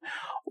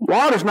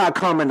 Wilder's not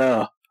coming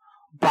to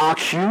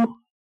box you.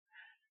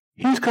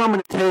 He's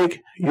coming to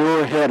take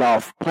your head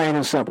off, plain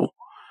and simple.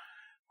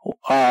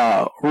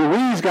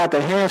 Ruiz got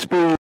the hand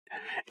speed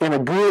and a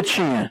good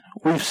chin.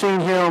 We've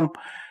seen him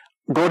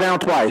go down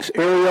twice,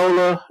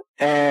 Areola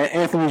and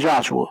Anthony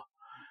Joshua.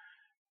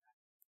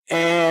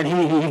 And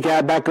he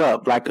got back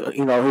up.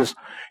 His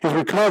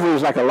recovery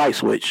is like a light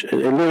switch. It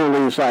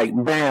literally is like,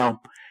 bam,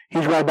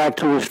 he's right back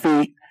to his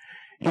feet.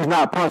 He's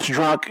not punch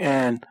drunk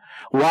and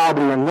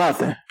wobbly or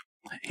nothing.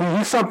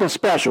 He's something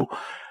special.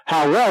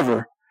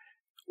 However,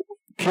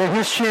 can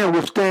his chin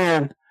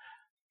withstand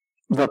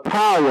the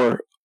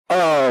power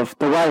of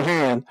the right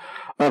hand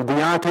of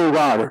Deontay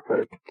Wilder?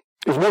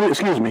 Is what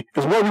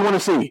we want to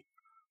see.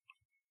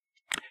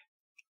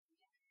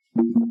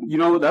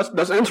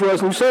 That's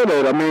interesting you say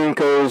that. I mean,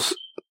 because,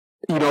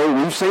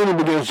 we've seen him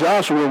against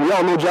Joshua, and we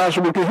all know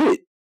Joshua can hit.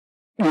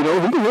 He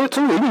can hit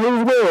too. He can hit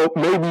as well.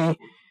 Maybe,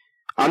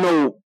 I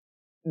know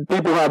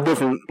people have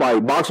different,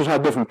 boxers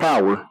have different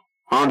power.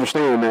 I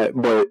understand that,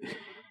 but,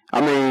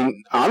 I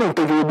mean, I don't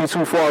think it would be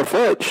too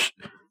far-fetched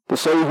to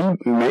say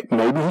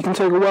maybe he can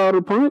take a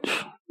Wilder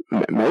punch.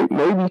 Maybe.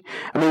 I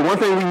mean, one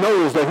thing we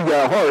know is that he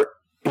got heart.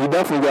 He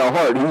definitely got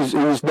heart.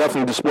 He's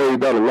definitely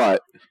displayed that a lot.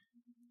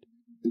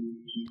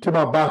 To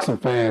my boxing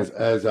fans,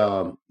 as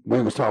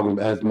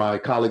my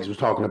colleagues was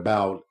talking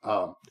about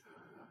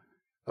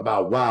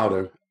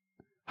Wilder,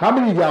 how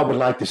many of y'all would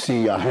like to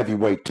see a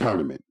heavyweight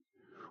tournament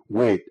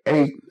with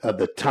 8 of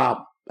the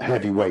top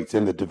heavyweights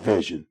in the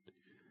division,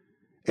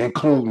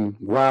 including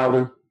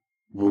Wilder,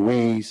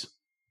 Ruiz,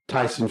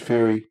 Tyson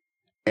Fury,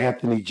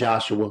 Anthony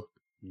Joshua,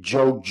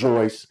 Joe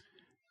Joyce,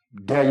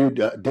 Daniel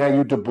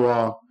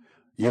Dubois,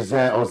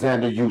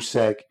 Alexander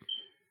Usyk?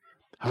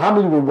 How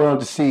many would want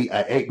to see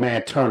an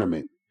 8-man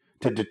tournament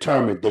to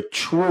determine the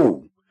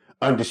true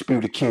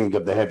undisputed king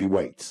of the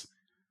heavyweights?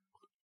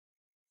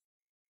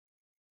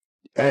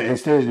 And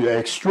instead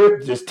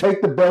of just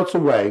take the belts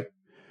away,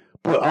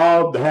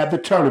 have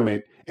the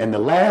tournament, and the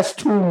last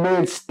 2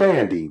 men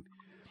standing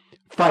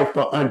fight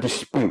for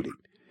undisputed.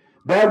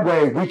 That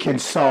way we can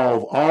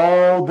solve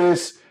all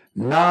this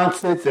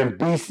nonsense and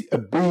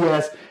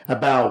BS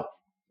about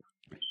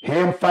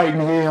him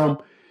fighting him,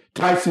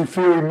 Tyson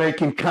Fury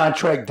making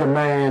contract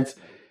demands.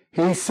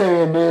 He's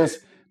saying this,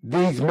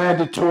 these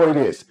mandatory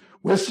this.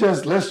 Let's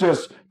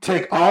just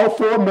take all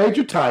 4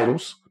 major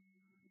titles,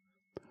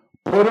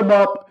 put them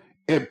up,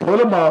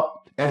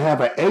 and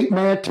have an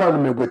 8-man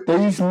tournament with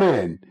these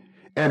men,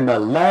 and the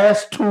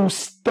last 2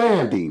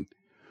 standing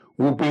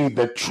will be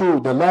the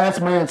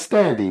last man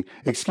standing,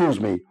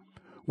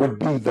 would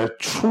be the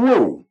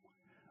true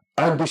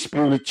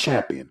undisputed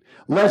champion.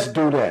 Let's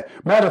do that.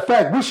 Matter of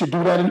fact, we should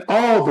do that in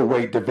all the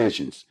weight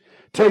divisions.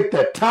 Take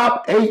the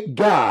top 8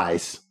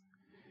 guys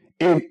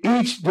in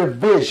each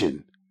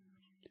division.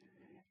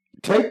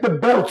 Take the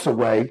belts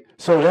away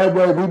so that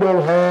way we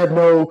don't have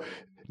no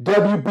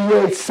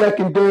WBA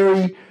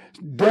secondary,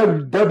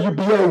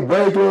 WBA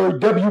regular,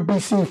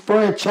 WBC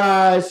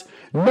franchise,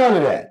 none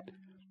of that.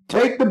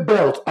 Take the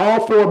belts,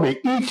 all 4 of them in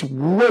each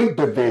weight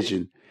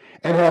division,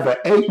 and have an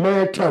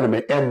 8-man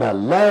tournament, and the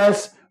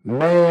last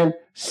man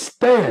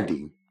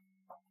standing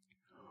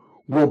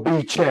will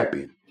be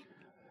champion.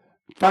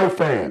 Fight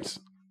fans,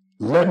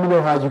 let me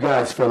know how you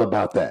guys feel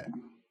about that.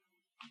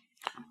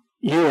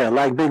 Yeah,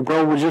 like Big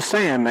Bro was just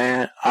saying,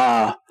 man.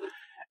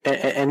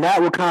 And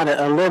that would kind of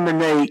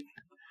eliminate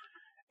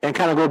and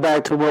kind of go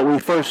back to what we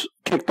first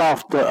kicked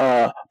off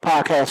the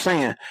podcast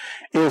saying,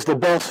 is the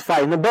best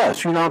fighting the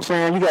best. You know what I'm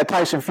saying? You got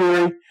Tyson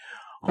Fury,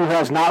 who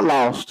has not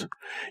lost.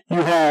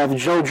 You have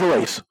Joe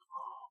Joyce,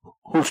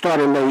 who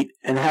started late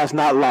and has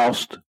not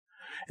lost.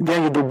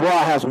 Daniel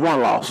Dubois has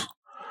one loss.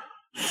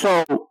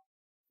 So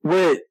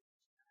with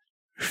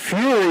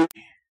Fury,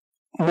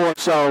 more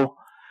so,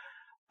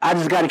 I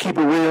just got to keep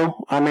it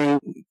real. I mean,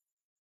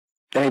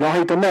 they don't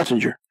hate the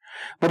messenger.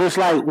 But it's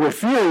like with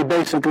Fury,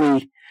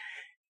 basically,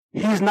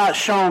 he's not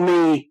shown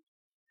me.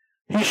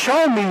 He's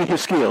shown me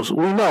his skills.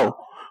 We know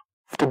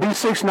to be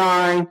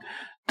 6'9",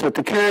 to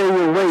carry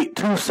your weight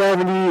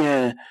 270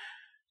 and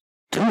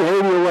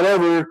 280 or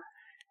whatever.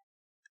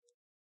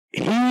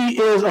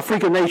 He is a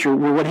freak of nature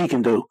with what he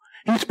can do.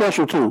 He's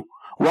special too.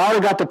 Wilder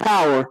got the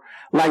power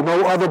like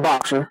no other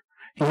boxer.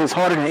 He hits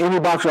harder than any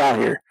boxer out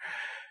here.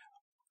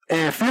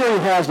 And Fury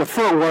has the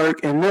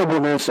footwork and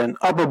nimbleness and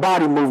upper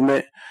body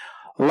movement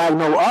like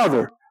no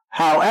other.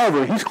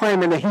 However, he's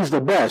claiming that he's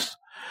the best.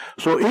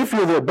 So if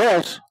you're the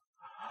best,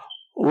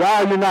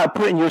 why are you not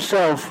putting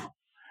yourself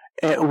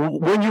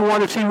when you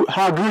want to see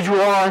how good you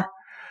are?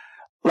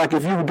 Like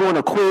if you were doing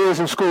a quiz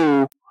in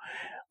school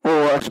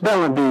or a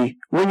spelling bee,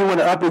 when you want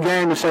to up your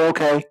game and say,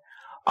 okay,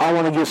 I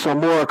want to get some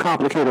more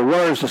complicated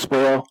words to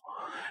spell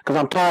because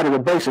I'm tired of the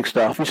basic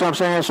stuff. You see what I'm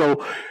saying?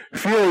 So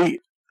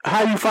Fury,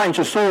 how you fight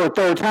Chisora a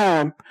third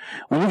time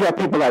when you got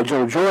people like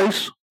Joe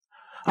Joyce?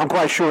 I'm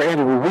quite sure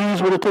Andy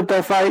Ruiz would have took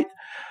that fight.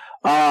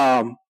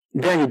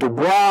 Daniel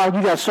Dubois,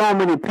 you got so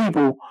many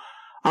people.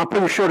 I'm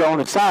pretty sure they're on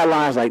the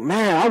sidelines like,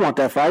 man, I want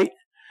that fight.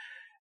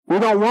 We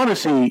don't want to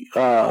see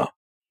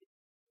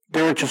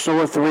Derek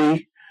Chisora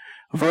 3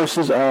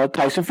 versus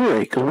Tyson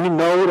Fury because we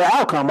know the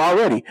outcome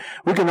already.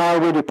 We can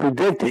already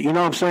predict it. You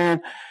know what I'm saying?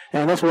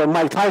 And that's what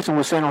Mike Tyson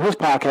was saying on his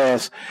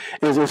podcast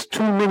is there's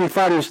too many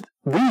fighters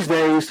these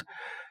days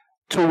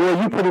to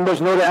where you pretty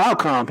much know the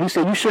outcome. He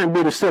said you shouldn't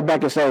be able to sit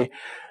back and say,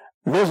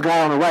 this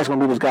guy on the right is going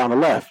to be this guy on the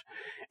left.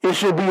 It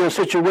should be a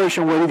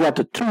situation where you got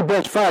the two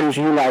best fighters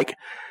and you're like,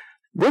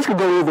 this could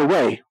go either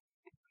way.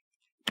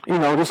 You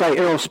know, just like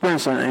Errol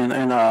Spence and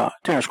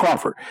Terrence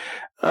Crawford.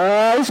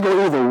 This could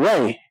go either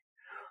way.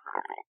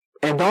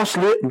 And don't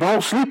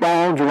sleep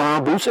on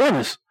Jerome Boots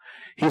Ennis.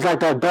 He's like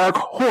that dark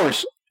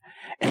horse.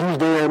 And he's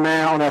there,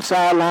 man, on that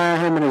sideline,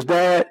 him and his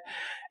dad.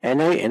 And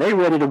they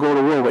ready to go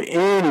to war with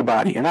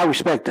anybody. And I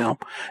respect them.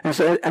 And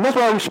that's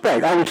what I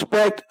respect. I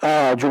respect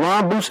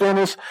Jerome Boots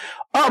Ennis.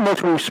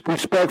 Utmost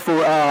respect for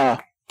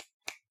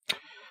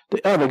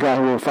the other guy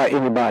who will fight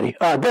anybody.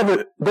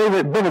 David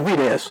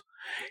Benavidez.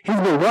 He's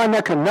been running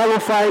that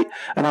Canelo fight,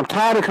 and I'm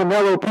tired of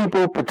Canelo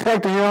people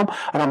protecting him,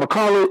 and I'm going to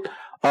call it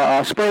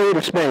a spade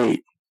a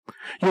spade.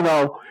 You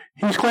know,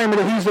 he's claiming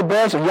that he's the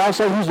best, and y'all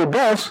say he's the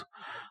best.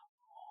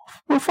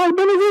 Well, fight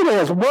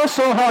Benavidez. What's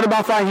so hard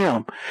about fighting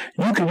him?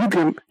 You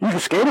can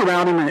skate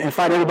around him and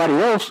fight everybody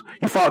else.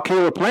 You fought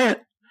Caleb Plant.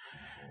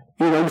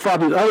 You know, you fought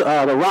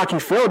the Rocky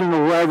Fielding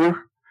or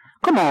whatever.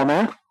 Come on,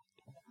 man.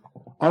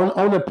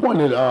 On the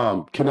point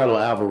of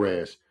Canelo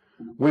Alvarez,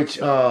 which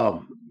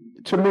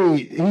to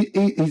me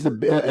he's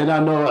and I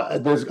know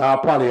I'll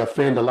probably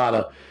offend a lot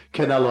of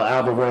Canelo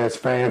Alvarez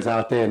fans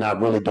out there, and I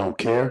really don't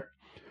care.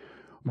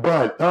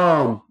 But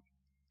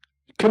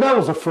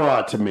Canelo's a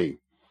fraud to me.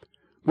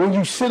 When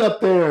you sit up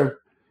there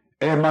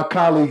and my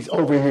colleagues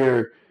over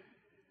here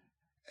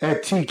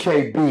at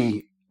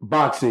T.K.B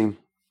Boxing,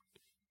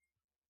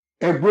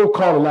 and we'll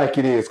call it like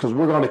it is because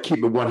we're going to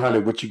keep it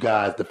 100 with you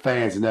guys, the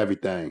fans and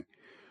everything.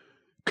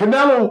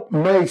 Canelo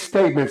made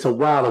statements a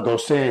while ago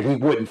saying he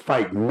wouldn't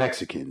fight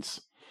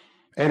Mexicans.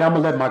 And I'm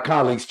going to let my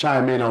colleagues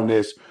chime in on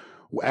this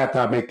after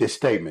I make this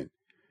statement.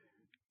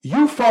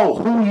 You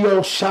fought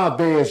Julio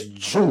Chavez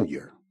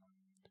Jr.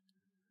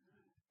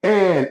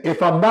 And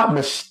if I'm not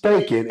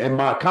mistaken, and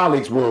my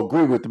colleagues will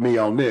agree with me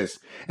on this,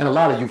 and a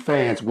lot of you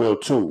fans will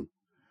too,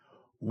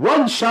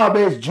 wasn't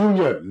Chavez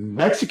Jr.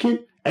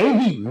 Mexican?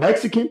 Ain't he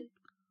Mexican?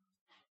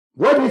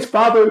 Wasn't his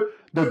father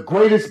the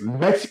greatest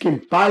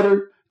Mexican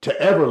fighter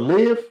to ever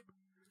live?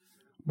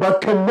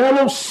 But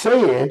Canelo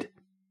said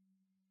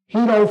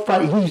he don't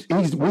fight.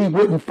 We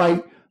wouldn't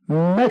fight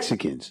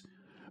Mexicans.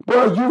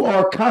 Bro, you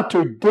are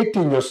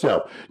contradicting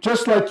yourself.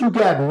 Just like you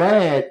got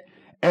mad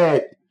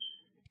at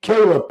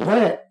Caleb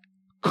Plant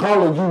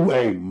calling you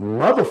a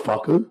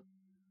motherfucker,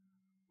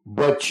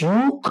 but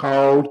you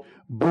called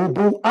Boo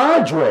Boo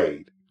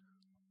Andre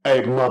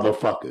a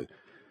motherfucker.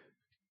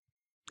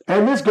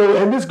 And this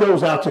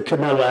goes out to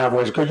Canelo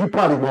Alvarez because you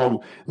probably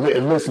won't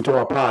listen to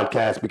our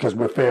podcast because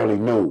we're fairly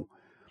new.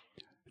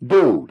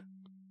 Dude,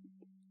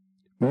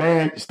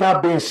 man,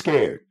 stop being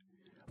scared.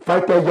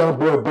 Fight that young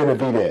boy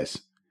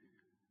Benavidez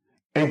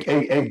and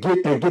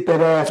get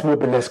that ass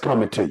whooping that's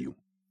coming to you.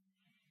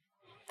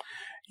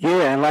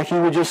 Yeah, and like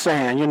you were just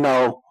saying, you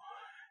know,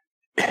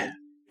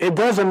 it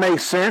doesn't make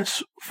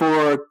sense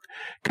for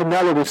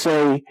Canelo to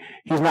say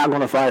he's not going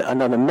to fight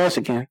another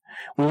Mexican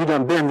when you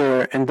done been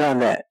there and done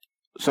that.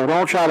 So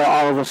don't try to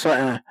all of a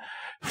sudden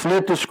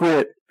flip the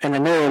script and the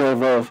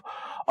narrative of,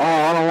 oh,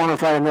 I don't want to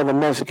fight another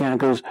Mexican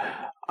because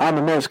I'm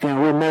a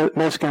Mexican, we're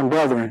Mexican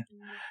brethren.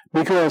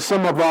 because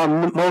some of our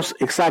most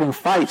exciting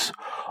fights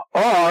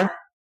are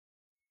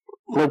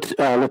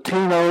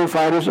Latino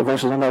fighters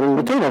versus another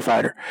Latino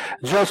fighter.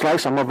 Just like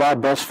some of our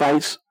best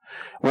fights,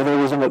 whether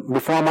it was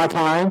before my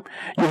time,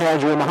 you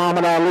had your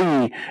Muhammad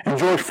Ali and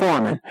George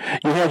Foreman.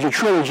 You had your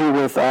trilogy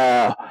with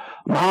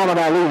Muhammad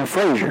Ali and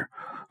Frazier.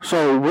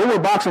 So we were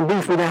boxing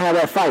beef. We didn't have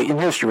that fight in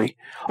history,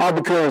 all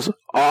because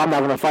I'm not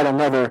going to fight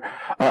another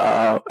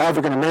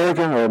African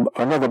American or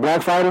another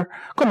black fighter.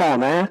 Come on,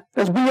 man,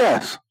 that's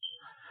BS.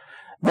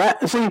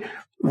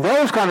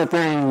 Those kind of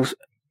things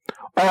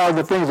are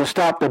the things that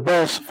stop the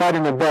best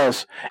fighting the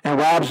best and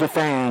robs the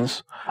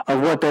fans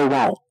of what they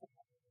want.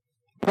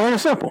 Plain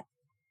and simple.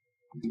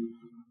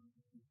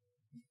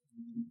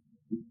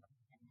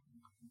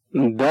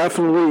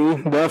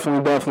 Definitely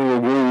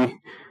agree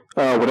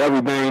with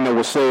everything that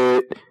was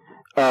said.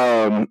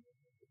 And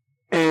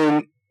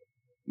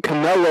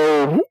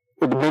Canelo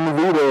with the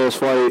Benavidez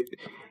fight,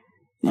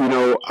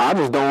 I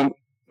just don't,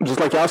 just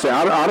like y'all said,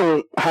 I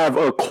don't have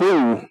a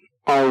clue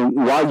on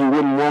why you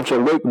wouldn't want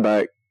your lick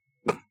back.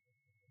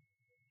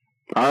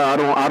 I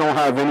don't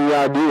have any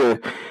idea.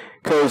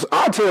 Cause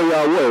I'll tell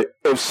y'all what,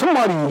 if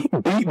somebody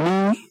beat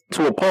me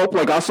to a pulp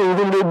like I seen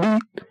him get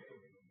beat,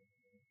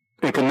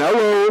 and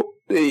Canelo,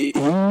 he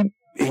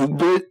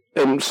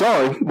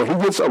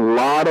gets a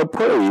lot of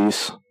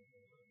praise.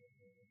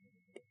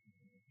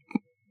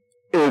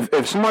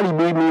 If somebody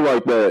beat me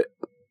like that,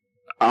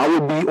 I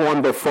would be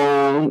on the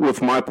phone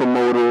with my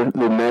promoter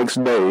the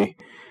next day,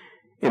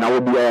 and I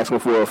would be asking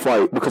for a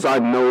fight because I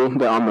know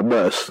that I'm the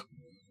best.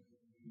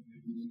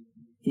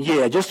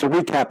 Yeah, just to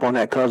recap on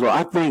that, Cuzzo,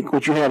 I think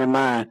what you had in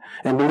mind,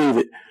 and believe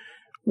it,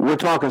 we're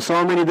talking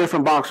so many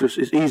different boxers.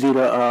 It's easy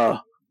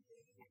to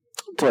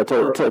say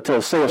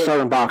a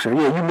certain boxer.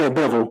 Yeah, you meant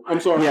Bivol. I'm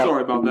sorry. Yeah.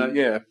 Sorry about that.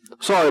 Yeah,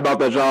 sorry about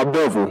that, job,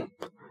 Bivol.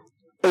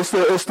 It's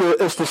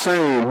the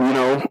same,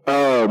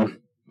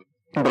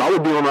 But I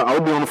would be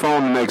on the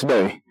phone the next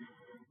day.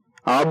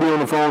 I'll be on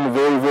the phone the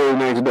very, very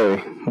next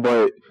day.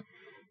 But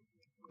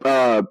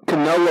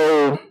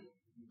Canelo.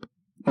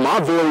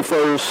 My very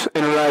first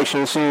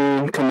interaction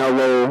seeing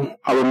Canelo,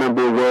 I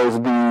remember,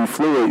 was the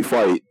Floyd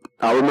fight.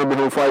 I remember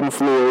him fighting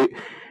Floyd.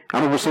 I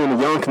remember seeing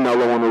the young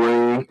Canelo on the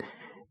ring,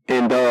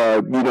 and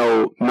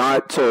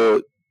not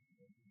to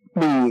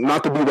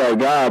be that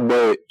guy,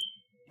 but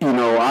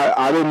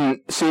I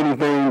didn't see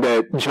anything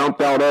that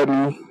jumped out at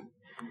me.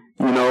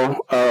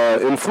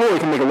 And Floyd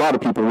can make a lot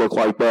of people look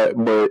like that,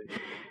 but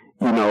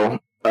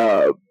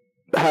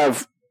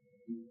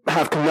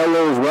have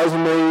Canelo's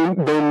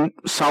resume been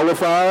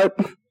solidified?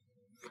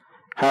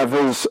 Have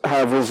his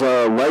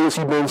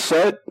legacy been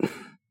set?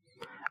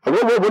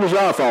 What is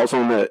y'all thoughts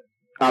on that?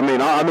 I mean,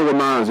 I know what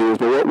mine is,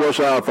 but what's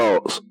y'all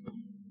thoughts?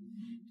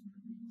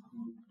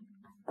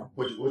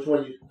 Which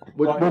one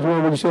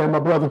would you say, my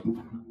brother?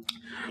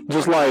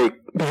 Just like,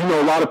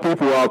 a lot of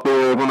people out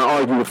there are going to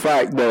argue the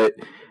fact that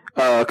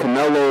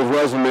Canelo's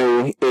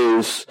resume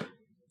is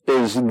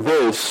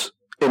this.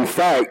 In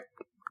fact,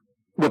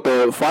 with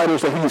the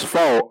fighters that he's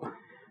fought,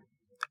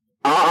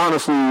 I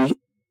honestly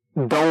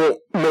don't,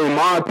 in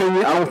my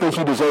opinion, I don't think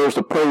he deserves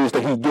the praise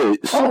that he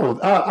gets. Oh,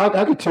 I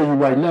can tell you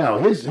right now,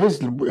 his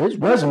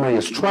resume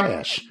is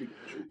trash.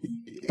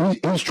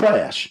 He's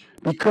trash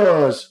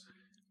because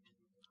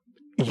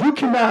you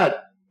cannot.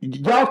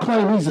 Y'all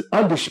claim he's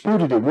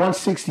undisputed at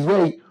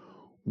 168.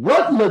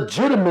 What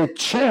legitimate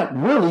champ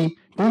really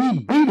did he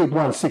beat at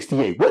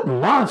 168? What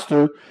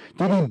monster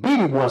did he beat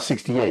at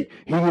 168?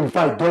 He didn't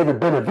fight David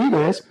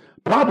Benavidez.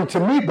 Probably, to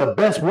me, the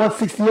best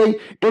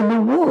 168 in the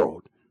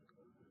world.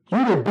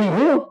 You didn't beat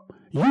him.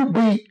 You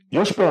beat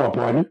your sparring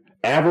partner,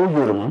 Averill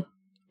Uterman.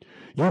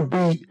 You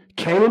beat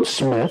Caleb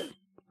Smith,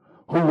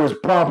 who was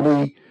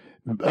probably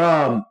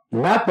not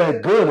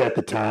that good at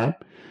the time.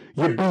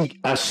 You beat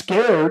a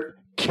scared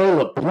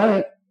Caleb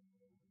Plant.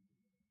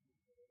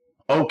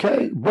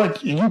 Okay,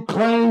 but you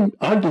claim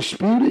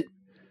undisputed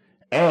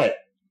at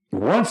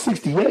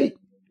 168.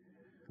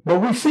 But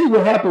we see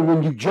what happened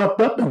when you jumped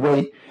up in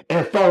weight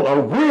and fought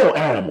a real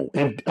animal.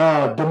 And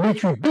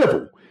Dimitri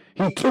Bivol,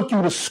 he took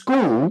you to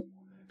school,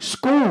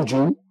 schooled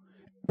you,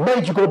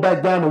 made you go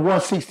back down to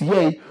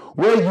 168,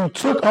 where you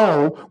took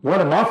on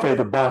one of my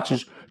favorite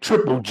boxers,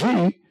 Triple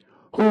G,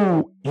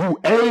 who you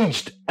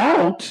aged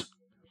out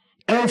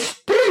and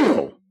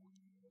still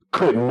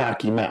couldn't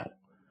knock him out.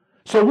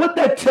 So what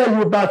that tell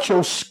you about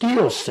your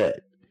skill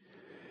set?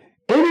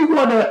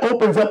 Anyone that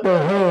opens up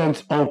their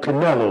hands on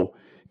Canelo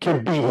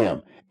can beat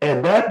him.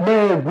 And that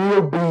man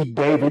will be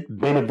David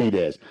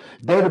Benavidez.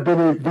 David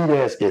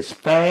Benavidez is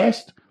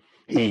fast.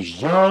 He's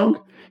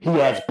young. He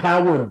has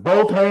power in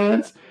both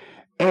hands.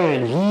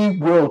 And he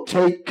will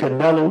take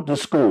Canelo to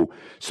school.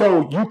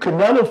 So you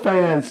Canelo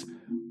fans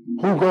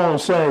who going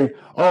to say,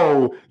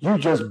 oh, you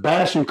just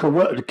bashing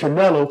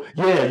Canelo.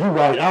 Yeah, you're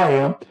right, I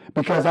am.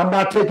 Because I'm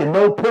not taking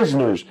no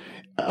prisoners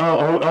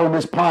on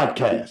this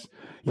podcast.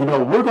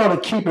 We're going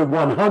to keep it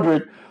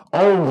 100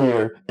 on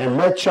here and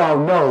let y'all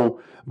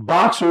know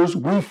boxers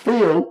we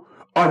feel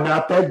are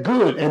not that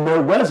good and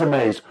their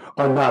resumes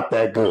are not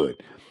that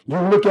good. You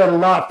look at a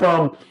lot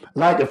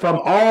from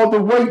all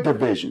the weight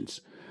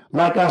divisions.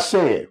 Like I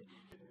said,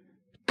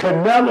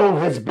 Canelo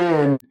has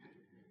been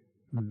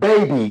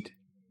babied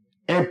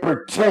and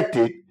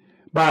protected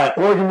by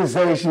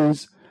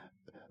organizations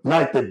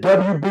like the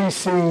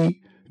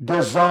WBC,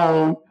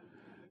 DAZN.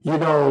 You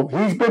know,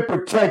 he's been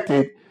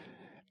protected,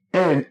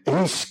 and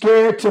he's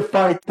scared to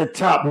fight the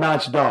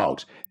top-notch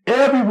dogs.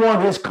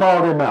 Everyone has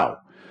called him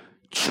out.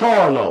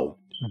 Charlo,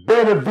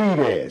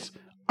 Benavidez,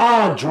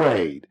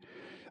 Andrade.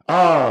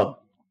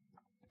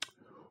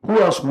 Who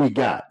else we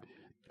got?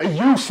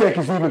 Usyk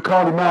has even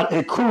called him out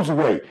at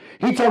cruiserweight.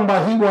 He talking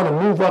about he want to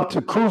move up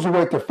to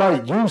cruiserweight to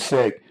fight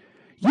Usyk.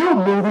 You'll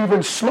move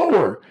even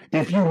slower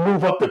if you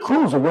move up to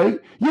cruiserweight.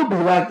 You'll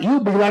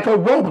be like a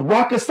robot,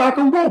 rocket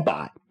stocking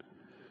robot.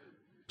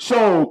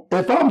 So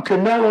if I'm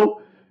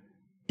Canelo,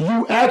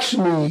 you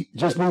actually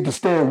just need to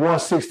stay at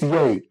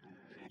 168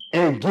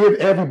 and give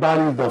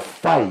everybody the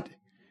fight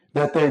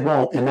that they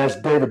want, and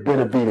that's David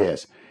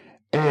Benavidez.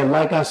 And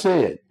like I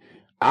said,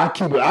 I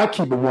keep it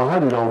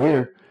 100 on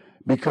here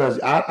because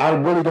I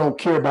really don't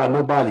care about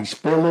nobody's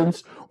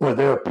feelings or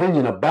their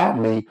opinion about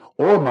me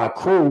or my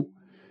crew.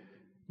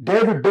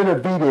 David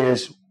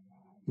Benavidez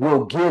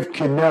will give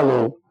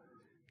Canelo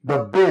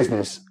the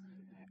business,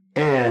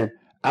 and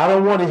I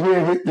don't want to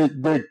hear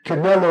the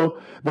Canelo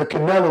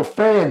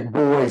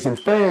fanboys and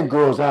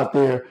fangirls out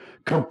there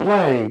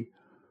complain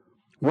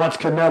once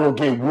Canelo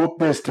get whooped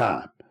this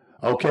time,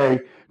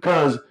 okay?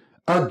 Because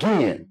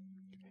again,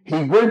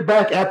 he went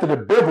back after the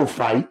Bivol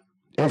fight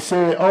and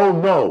said, "Oh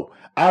no,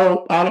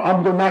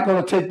 I'm not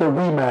going to take the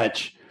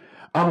rematch.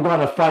 I'm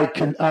going to fight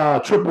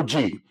Triple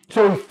G."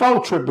 So he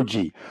fought Triple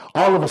G.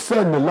 All of a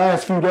sudden, the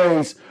last few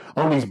days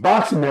on these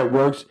boxing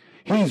networks,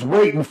 he's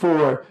waiting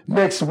for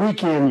next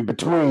weekend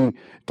between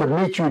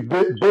Dimitri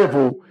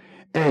Bivol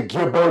and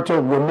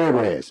Gilberto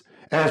Ramirez.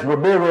 As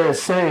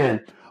Ramirez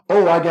saying,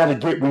 "Oh, I got to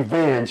get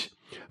revenge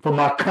for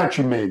my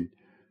countrymen.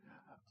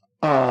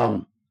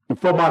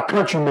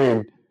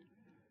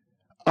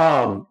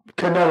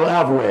 Canelo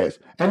Alvarez."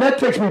 And that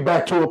takes me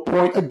back to a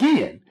point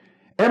again.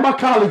 And my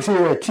colleagues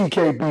here at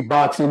T.K.B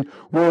Boxing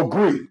will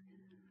agree.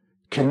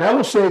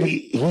 Canelo said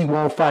he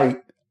won't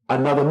fight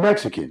another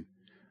Mexican.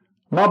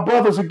 My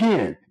brothers,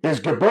 again, is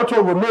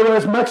Gilberto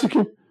Ramirez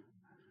Mexican?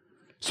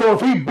 So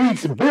if he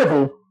beats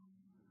Bivol,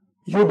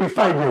 you'll be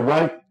fighting him,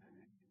 right?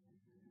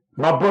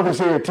 My brothers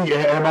here at T,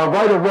 am I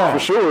right or wrong?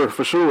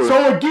 For sure.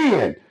 So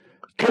again,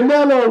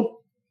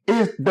 Canelo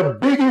is the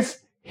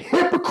biggest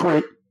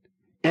hypocrite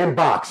in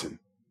boxing.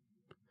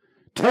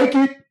 Take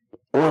it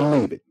or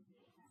leave it.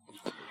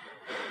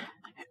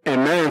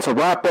 And man, to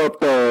wrap up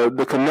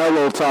the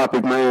Canelo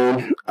topic,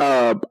 man,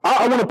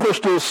 I want to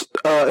push this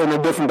in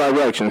a different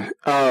direction.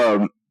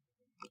 And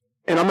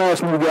I'm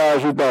asking you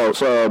guys your thoughts,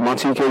 my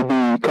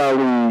TKB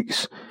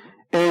colleagues.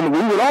 And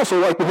we would also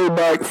like to hear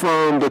back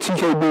from the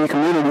TKB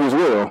community as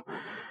well.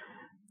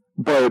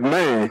 But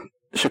man,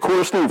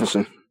 Shakur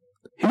Stevenson,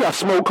 he got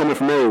smoke coming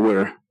from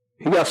everywhere.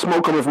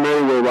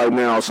 Right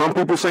now. Some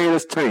people saying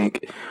it's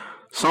Tank.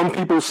 Some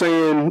people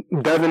saying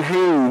Devin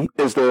Haney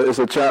is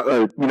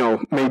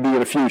maybe in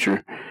the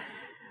future.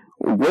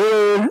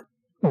 Where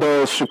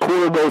does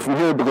Shakur go from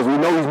here? Because we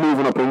know he's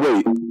moving up in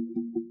weight.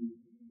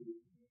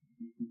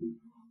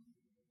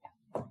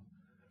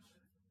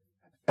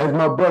 As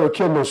my brother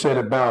Kendall said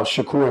about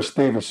Shakur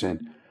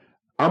Stevenson,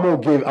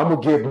 I'm gonna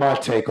give my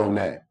take on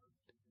that.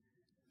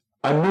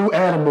 A new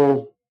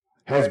animal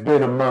has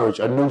been emerged,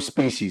 a new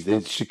species.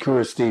 It's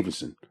Shakur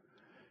Stevenson.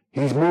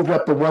 He's moved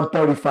up to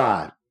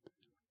 135.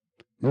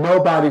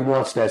 Nobody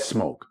wants that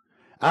smoke.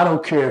 I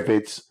don't care if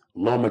it's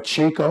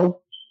Lomachenko,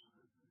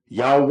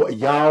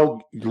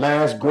 y'all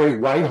last great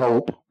white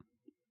hope,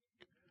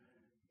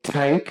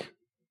 Tank,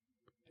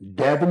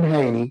 Devin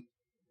Haney,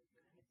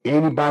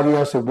 anybody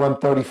else at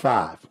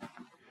 135.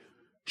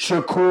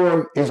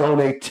 Shakur is on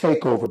a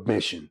takeover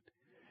mission.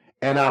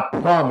 And I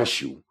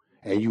promise you,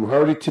 and you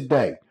heard it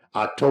today,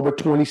 October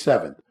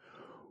 27th,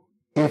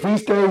 if he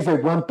stays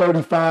at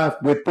 135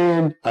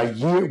 within a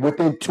year,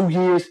 within 2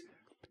 years,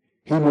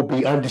 he will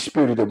be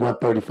undisputed at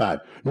 135.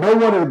 No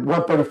one at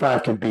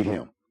 135 can beat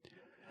him.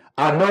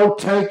 I know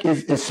Tank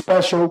is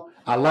special.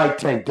 I like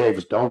Tank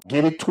Davis. Don't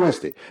get it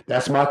twisted.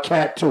 That's my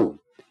cat too.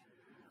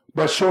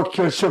 But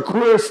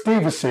Shakur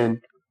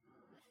Stevenson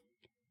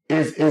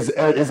is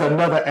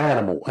another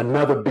animal,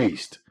 another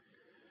beast.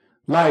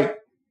 Like,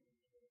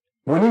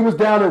 when he was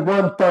down at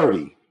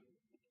 130,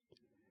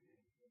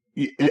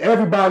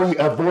 everybody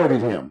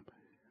avoided him.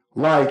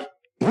 Like,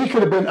 he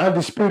could have been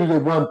undisputed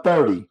at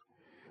 130.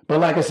 But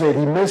like I said,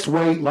 he missed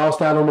weight,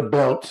 lost out on the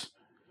belts,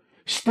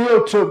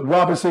 still took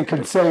Robinson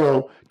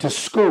Canseco to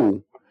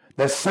school.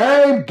 The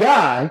same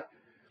guy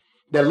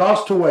that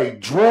lost to a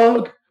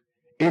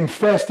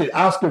drug-infested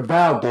Oscar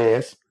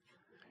Valdez.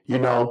 You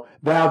know,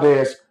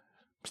 Valdez,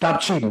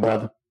 stop cheating,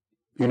 brother.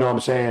 You know what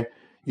I'm saying?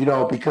 You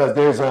know, because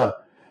there's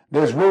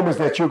rumors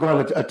that you're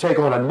going to take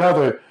on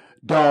another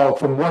dog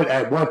from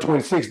at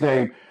 126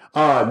 named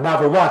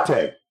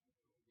Navarrete.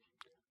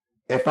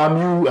 If I'm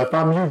you,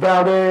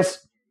 Valdez,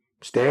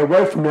 stay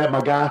away from that, my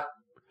guy.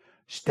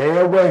 Stay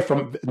away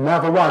from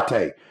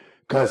Navarrete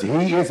because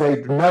he is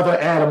another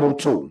animal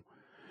too.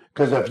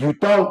 Because if you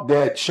thought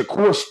that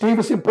Shakur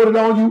Stevenson put it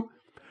on you,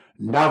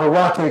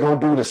 Navarrete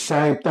gonna do the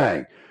same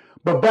thing.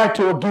 But back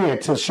to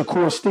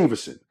Shakur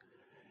Stevenson.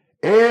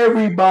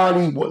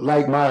 Everybody,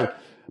 like my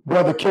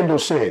brother Kendall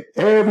said,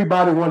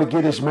 everybody want to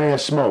get this man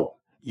smoke.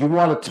 You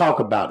want to talk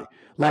about it.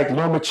 Like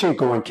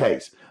Lomachenko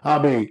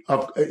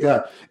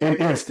in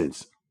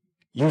instance.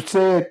 You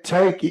said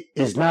Tank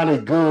is not a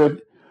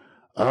good,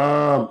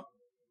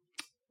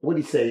 what do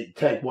you say?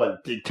 Tank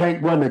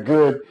wasn't a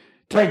good,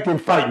 Tank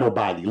didn't fight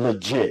nobody,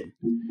 legit.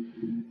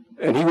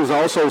 And he was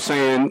also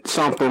saying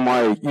something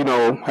like, hey, we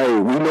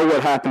know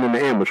what happened in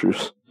the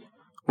amateurs.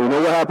 We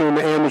know what happened in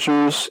the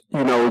amateurs.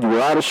 You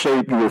were out of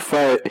shape, you were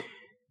fat.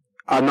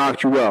 I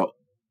knocked you out.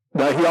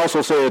 He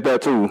also said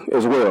that too,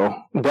 as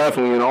well.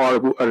 Definitely in an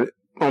article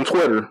on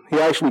Twitter. He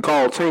actually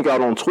called Tank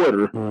out on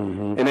Twitter,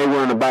 and they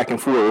were in a back and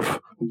forth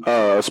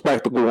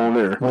spectacle on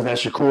there. Was that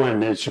Shakur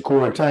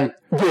and Tank?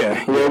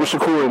 Yeah, it was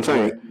Shakur and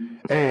Tank.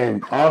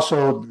 And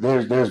also,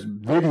 there's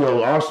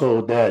video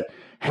also that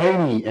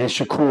Haney and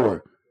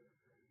Shakur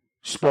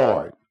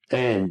sparred,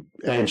 and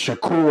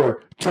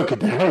Shakur took it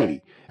to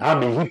Haney. I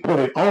mean, he put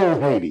it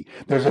on Haney.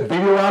 There's a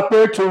video out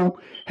there too.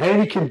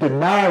 Haney can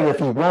deny it if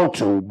he want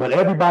to, but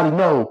everybody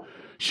know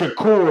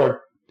Shakur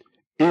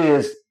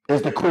is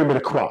the cream of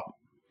the crop.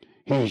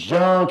 He's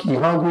young, he's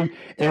hungry,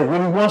 and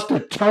when he wants to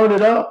turn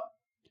it up,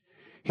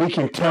 he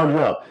can turn it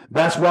up.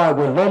 That's why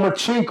when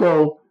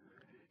Lomachenko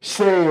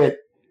said,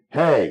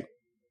 "Hey,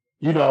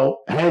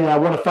 Haney, I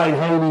want to fight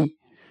Haney.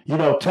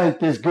 Tank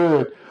this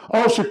good."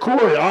 Oh,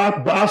 Shakur,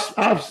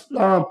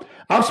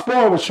 I've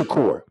sparred with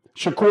Shakur.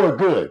 Shakur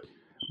good.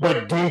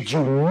 But did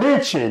you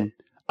mention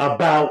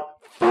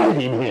about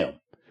fighting him?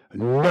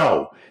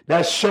 No.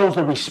 That shows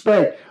the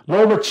respect.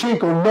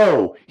 Lomachenko,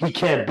 no, he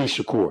can't beat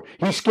Shakur.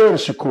 He's scared of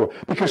Shakur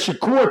because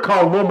Shakur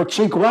called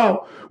Lomachenko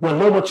out when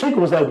Lomachenko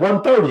was at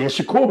 130 and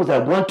Shakur was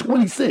at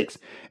 126.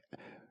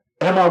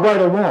 Am I right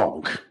or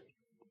wrong?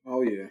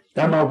 Oh, yeah.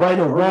 Am I right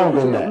or wrong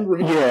in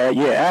that?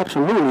 Yeah,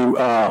 absolutely.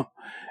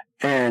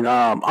 And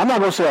I'm not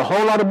going to say a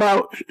whole lot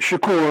about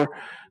Shakur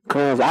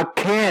because I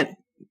can't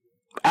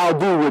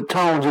outdo what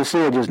Tone just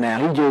said just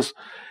now.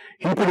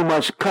 He pretty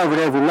much covered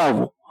every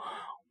level.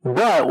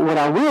 But what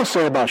I will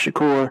say about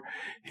Shakur,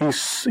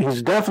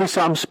 he's definitely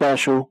something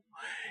special.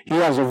 He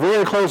has a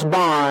very close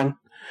bond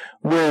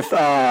with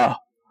not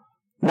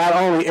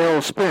only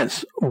Errol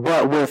Spence,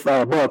 but with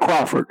Bud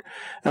Crawford.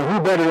 And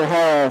who better to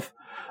have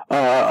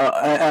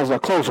as a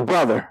close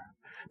brother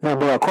than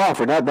Bud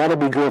Crawford? That'll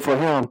be good for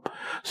him.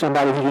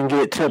 Somebody he can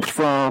get tips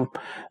from,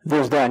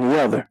 this, that, and the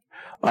other.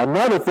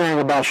 Another thing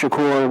about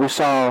Shakur we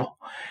saw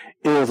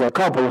is a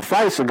couple of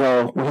fights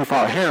ago when he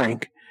fought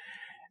Herring.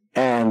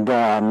 And,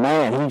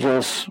 man, he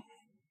just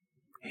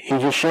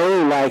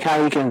showed like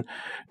how he can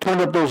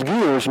turn up those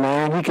gears,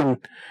 man.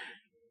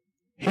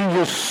 He's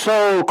just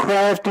so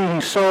crafty.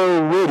 He's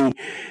so witty.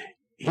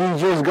 He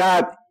just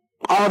got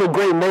all the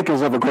great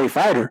makings of a great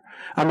fighter.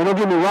 I mean, don't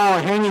get me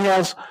wrong. Haney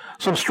has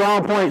some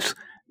strong points,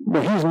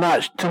 but he's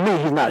not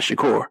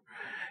Shakur.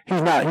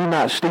 He's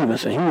not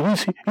Stevenson.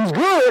 He's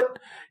good.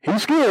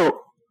 He's skilled,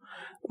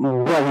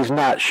 but he's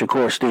not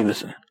Shakur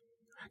Stevenson.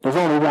 There's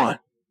only one.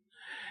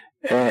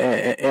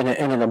 And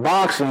in the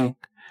boxing,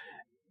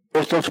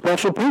 it's those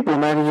special people,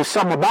 man. There's just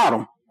something about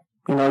them.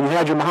 You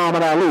had your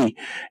Muhammad Ali,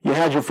 you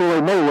had your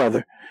Floyd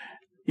Mayweather,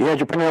 you had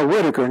your Pernell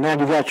Whitaker, and now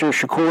you got your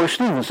Shakur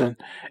Stevenson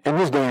in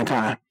this day and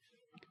time.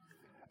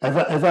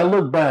 As I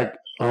look back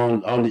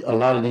on a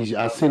lot of these,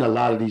 I've seen a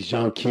lot of these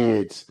young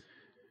kids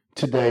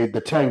today,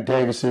 the Tank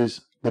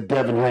Davises, the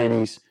Devin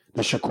Haneys,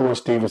 the Shakur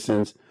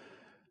Stevensons,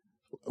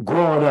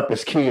 growing up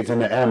as kids in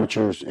the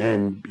amateurs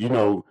and,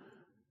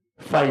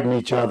 fighting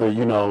each other,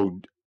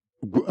 and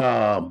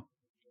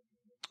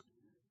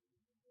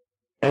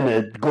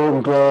the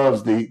Golden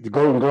Gloves, the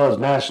Golden Gloves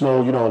National,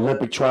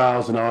 Olympic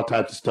trials and all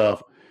types of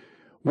stuff.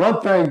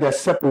 One thing that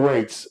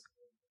separates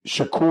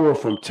Shakur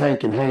from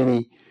Tank and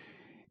Haney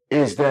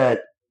is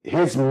that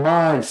his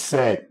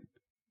mindset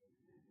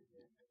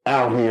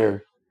out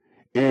here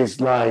is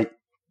like,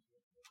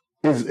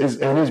 and his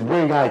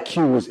ring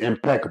IQ is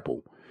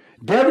impeccable.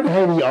 Devin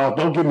Haney,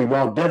 don't get me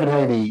wrong, Devin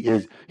Haney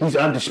he's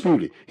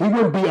undisputed. He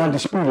wouldn't be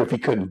undisputed if he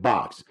couldn't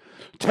box.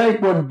 Tank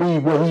wouldn't be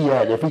where he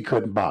at if he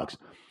couldn't box.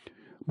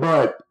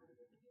 But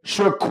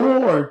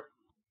Shakur,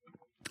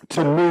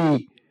 to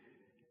me,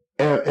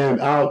 and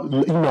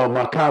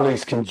my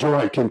colleagues can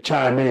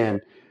chime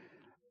in.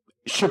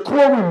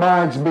 Shakur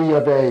reminds me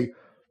of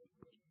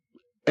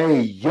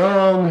a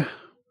young,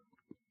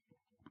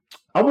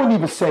 I wouldn't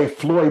even say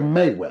Floyd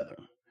Mayweather.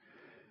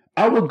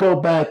 I would go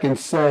back and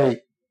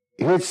say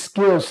his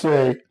skill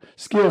set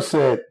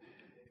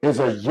is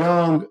a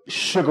young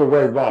Sugar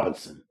Ray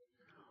Robinson,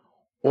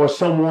 or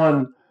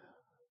someone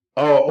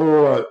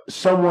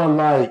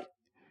like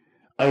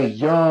a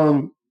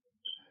young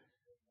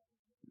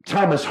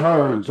Thomas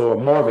Hearns or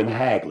Marvin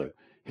Hagler.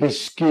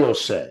 His skill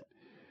set,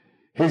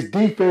 his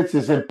defense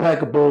is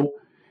impeccable.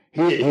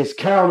 His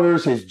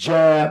counters, his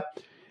jab,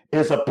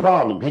 is a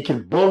problem. He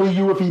can bully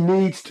you if he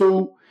needs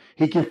to.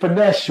 He can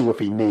finesse you if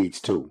he needs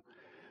to.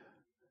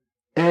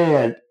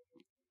 And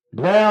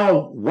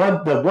now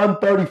the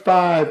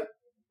 135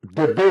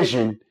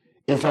 division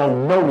is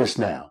on notice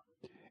now.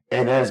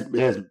 And as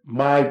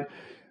my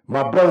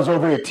brothers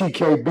over here at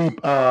T.K.B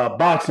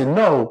Boxing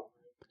know,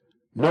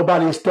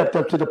 nobody has stepped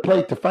up to the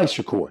plate to fight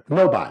Shakur.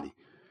 Nobody.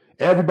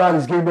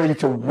 Everybody's getting ready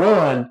to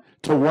run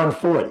to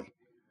 140.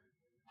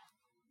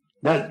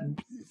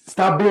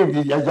 Stop being,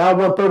 y'all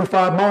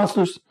 135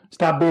 monsters,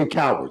 stop being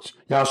cowards.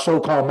 Y'all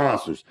so-called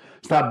monsters,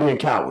 stop being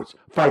cowards.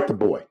 Fight the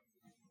boy.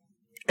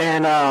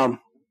 And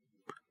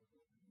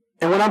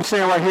what I'm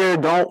saying right here,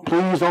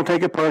 please don't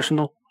take it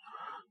personal.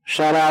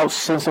 Shout out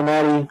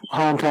Cincinnati,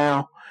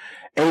 hometown.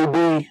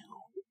 AB,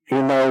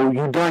 you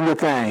done your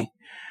thing.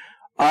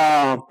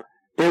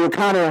 They were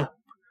kind of,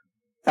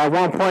 at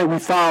one point we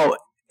thought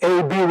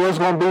AB was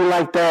going to be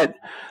like that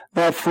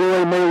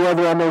Floyd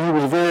Mayweather. I know he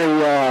was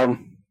very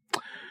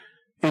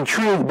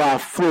intrigued by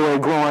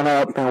Floyd growing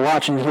up and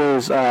watching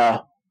his,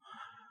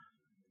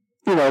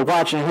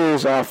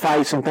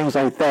 fights and things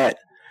like that.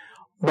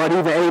 But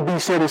even AB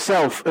said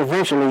himself,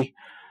 eventually,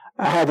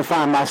 I had to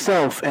find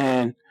myself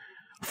and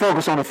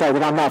focus on the fact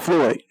that I'm not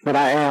Floyd, that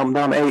I'm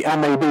AB,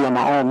 I'm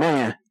my own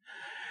man.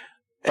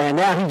 And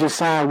now he just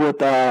signed with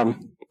the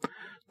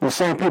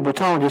same people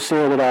Tone just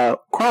said that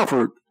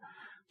Crawford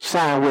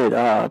signed with,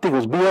 I think it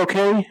was BOK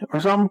or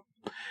something.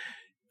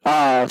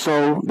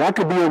 So that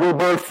could be a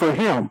rebirth for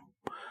him.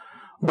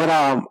 But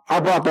I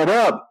brought that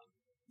up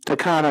to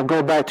kind of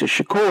go back to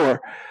Shakur.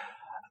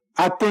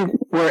 I think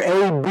where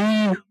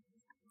AB,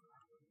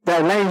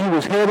 that lane he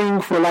was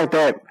heading for like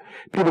that,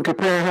 people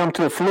comparing him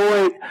to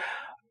Floyd,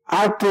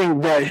 I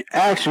think that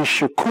actually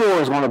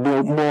Shakur is going to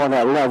be more on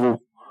that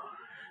level.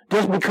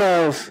 Just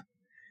because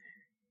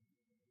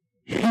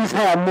he's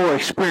had more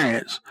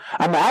experience.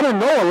 I mean, I didn't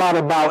know a lot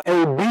about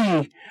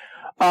AB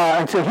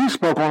until he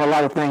spoke on a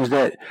lot of things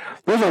that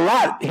there's a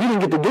lot he didn't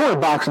get to do in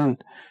boxing.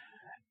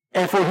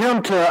 And for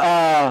him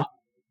to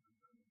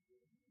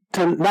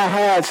not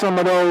have some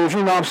of those, you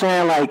know what I'm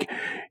saying, like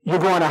you're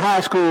going to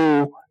high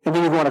school and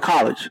then you're going to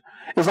college.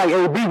 It's like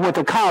AB went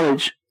to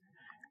college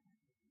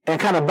and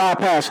kind of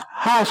bypassed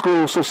high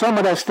school. So some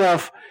of that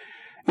stuff,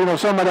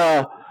 some of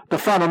the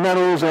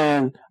fundamentals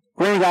and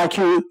ring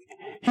IQ,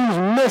 he was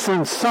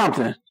missing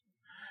something.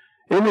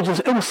 It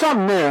was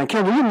something there. And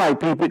Kendall, you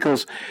might peep it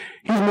because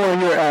he's more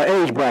in your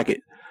age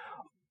bracket.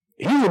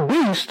 He's a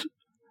beast.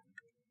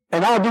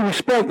 And all due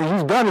respect, and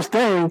he's done his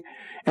thing,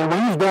 and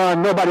when he's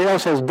done, nobody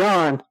else has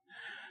done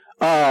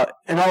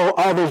in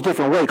all those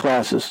different weight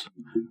classes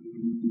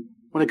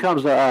when it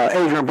comes to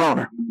Adrian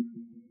Broner.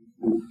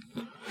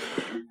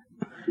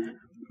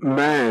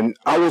 Man,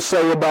 I would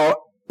say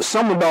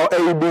something about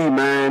AB,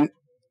 man,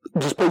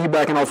 just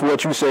piggybacking off of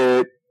what you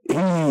said,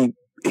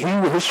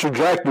 his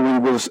trajectory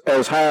was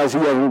as high as he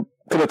ever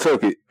could have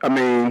took it. I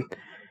mean,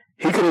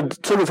 he could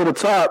have took it to the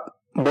top,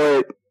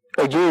 but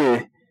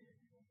again,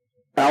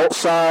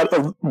 outside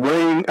of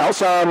ring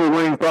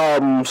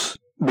problems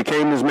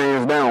became this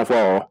man's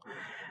downfall.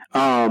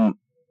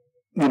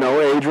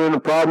 Adrian, the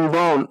problem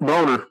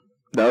boner.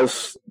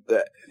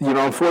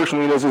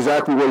 Unfortunately, that's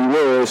exactly what he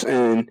was.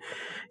 And,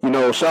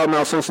 shouting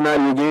out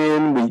Cincinnati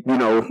again.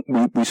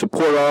 We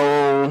support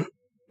our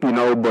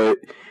own, but,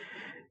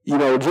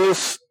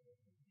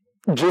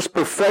 just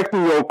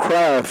perfecting your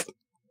craft,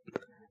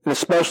 and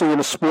especially in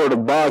the sport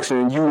of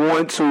boxing, you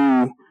want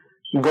to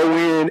go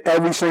in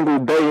every single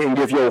day and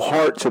give your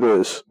heart to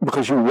this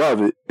because you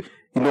love it.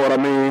 You know what I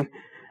mean?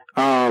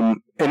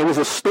 And it was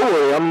a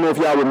story. I don't know if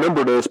y'all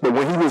remember this, but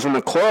when he was in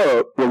the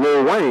club with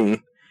Lil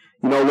Wayne,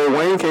 Lil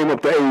Wayne came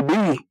up to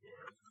AB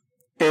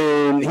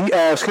and he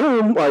asked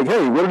him, like,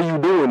 hey, what are you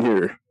doing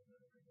here?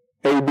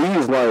 AB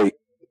is like,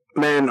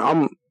 man,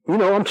 I'm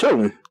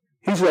chilling.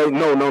 He's like,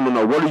 no,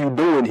 what are you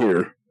doing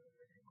here?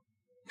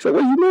 He's like,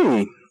 what do you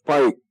mean?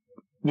 Like,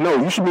 no,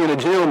 you should be in a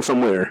gym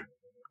somewhere.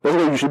 That's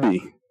where you should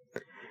be.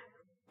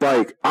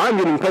 Like, I'm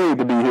getting paid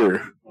to be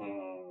here.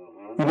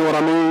 You know what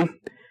I mean?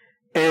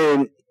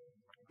 And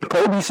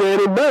Kobe said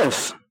it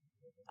best.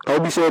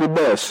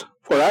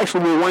 Or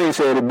actually, Lil Wayne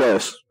said it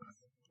best.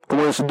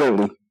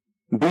 Coincidentally.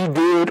 Be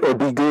good or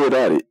be good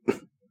at it.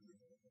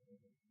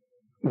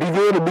 Be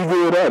good or be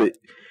good at it.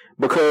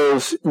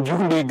 Because you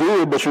can be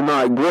good, but you're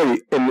not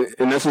great. And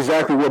that's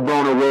exactly what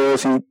Broner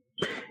was.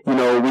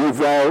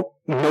 We've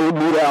all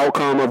knew the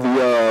outcome of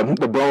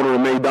the Broner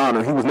and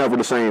Maidana. He was never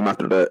the same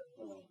after that.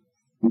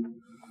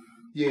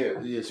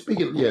 Yeah.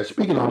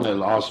 Speaking on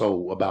that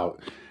also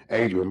about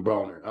Adrian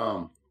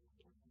Broner.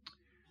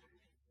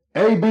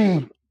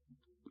 AB,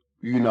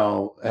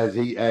 as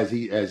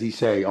he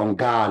say, on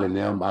God and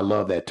them, I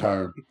love that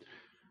term.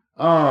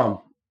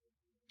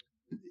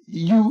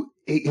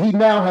 He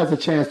now has a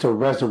chance to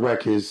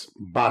resurrect his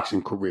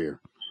boxing career.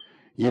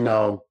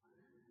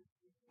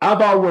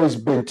 I've always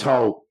been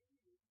told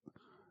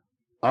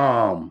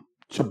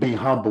to be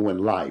humble in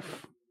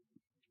life.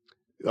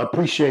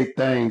 Appreciate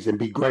things and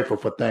be grateful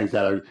for things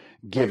that are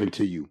given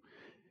to you.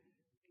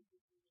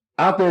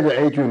 out there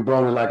to Adrian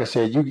Broner, like I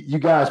said, you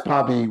guys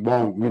probably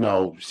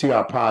won't, see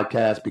our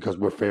podcast because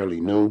we're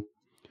fairly new.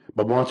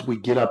 But once we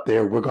get up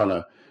there,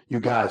 you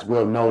guys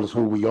will notice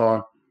who we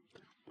are.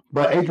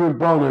 But Adrian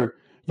Broner,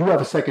 you have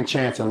a second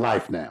chance in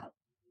life now.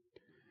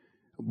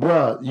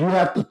 Bruh, you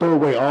have to throw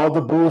away all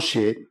the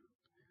bullshit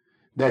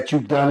that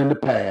you've done in the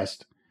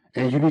past,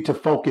 and you need to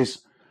focus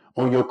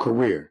on your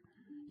career,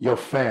 your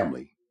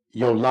family,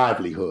 your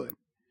livelihood.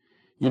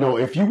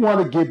 If you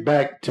want to get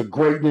back to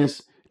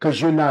greatness, because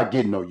you're not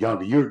getting no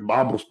younger, you're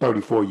almost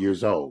 34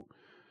 years old.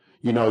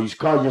 You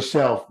call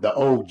yourself the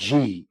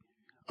OG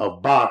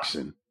of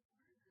boxing.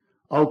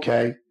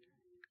 Okay.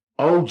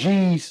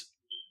 OGs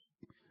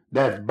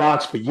that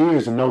box for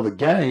years and know the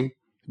game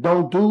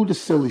don't do the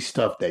silly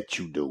stuff that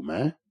you do,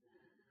 man.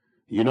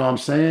 You know what I'm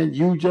saying?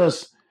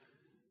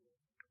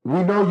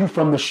 We know you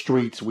from the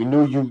streets. We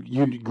knew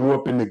you grew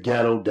up in the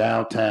ghetto,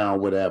 downtown,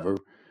 whatever.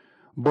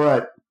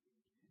 But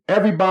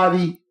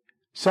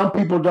some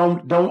people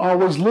don't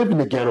always live in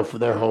the ghetto for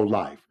their whole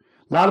life.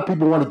 A lot of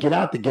people want to get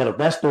out the ghetto.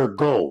 That's their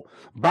goal.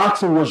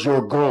 Boxing was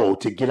your goal,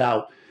 to get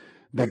out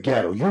the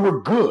ghetto. You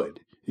were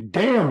good,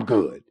 damn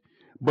good.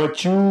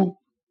 But you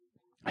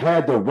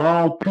had the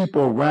wrong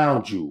people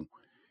around you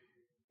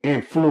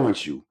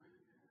influence you.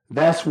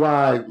 That's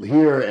why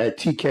here at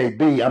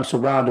T.K.B, I'm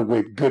surrounded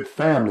with good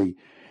family.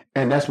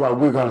 And that's why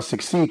we're going to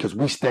succeed, because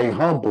we stay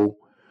humble,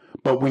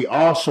 but we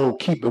also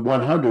keep it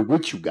 100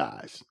 with you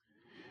guys,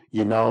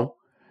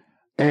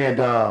 And,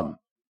 I'm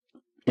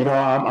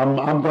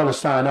going to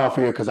sign off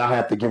here because I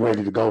have to get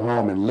ready to go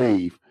home and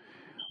leave.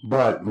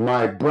 But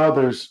my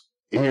brothers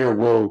here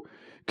will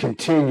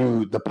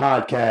continue the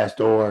podcast,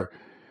 or,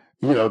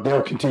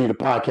 they'll continue the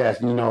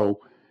podcast,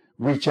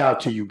 reach out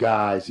to you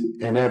guys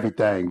and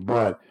everything.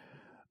 But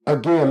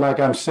again, like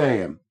I'm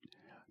saying,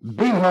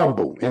 be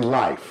humble in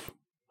life.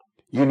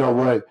 You know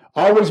what?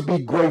 Always be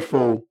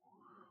grateful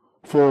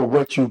for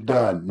what you've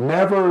done.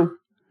 Never,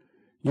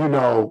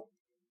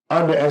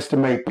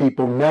 underestimate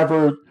people.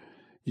 Never,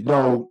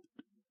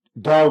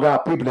 dog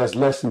out people that's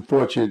less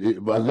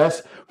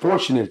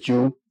fortunate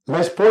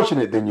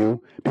than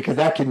you, because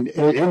that can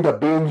end up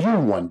being you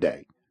one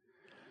day.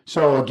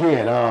 So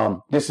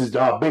again, this is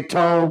Big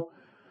Tone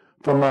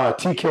from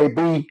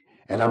TKB,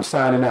 and I'm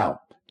signing out.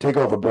 Take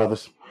over,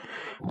 brothers.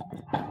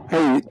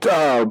 Hey,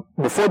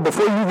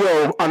 before you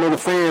go, I know the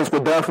fans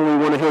would definitely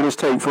want to hear this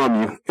take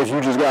from you. If you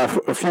just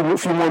got a few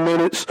more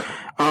minutes,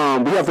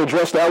 we have to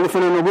address the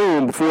elephant in the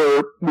room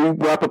before we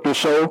wrap up the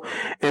show,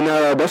 and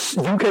that's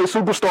UK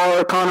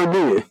superstar Conor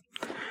Benn.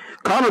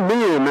 Conor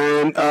Benn,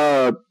 man,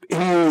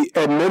 he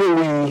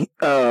admittedly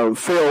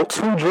failed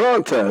 2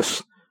 drug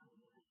tests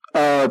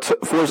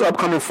for his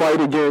upcoming fight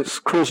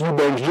against Chris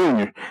Eubanks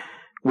Jr.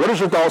 What is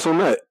your thoughts on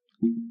that?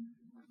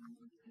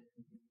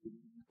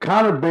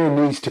 Conor Benn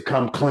needs to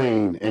come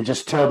clean and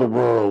just tell the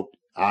world,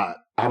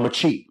 I'm a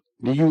cheat.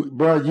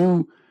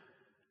 You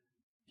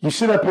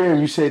sit up here and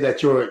you say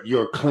that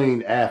you're a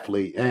clean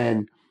athlete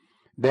and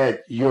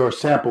that your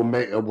sample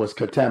was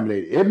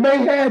contaminated. It may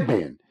have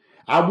been.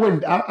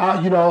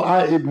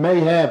 It may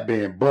have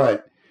been,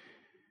 but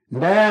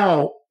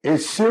now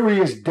it's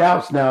serious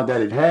doubts now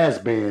that it has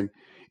been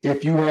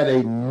if you had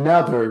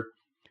another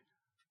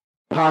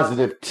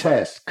positive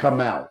test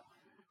come out.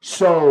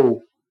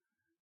 So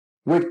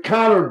with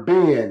Conor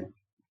Benn,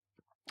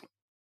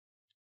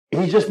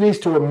 he just needs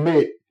to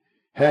admit,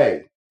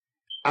 hey,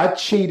 I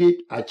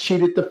cheated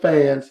the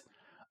fans,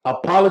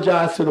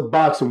 apologize to the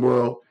boxing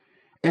world,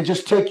 and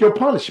just take your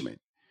punishment.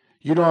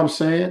 You know what I'm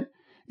saying?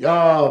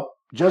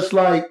 Just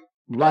like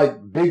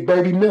Big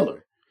Baby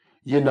Miller,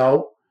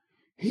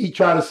 he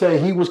tried to say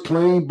he was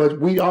clean, but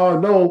we all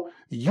know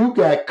you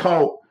got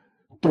caught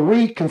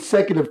 3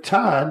 consecutive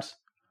times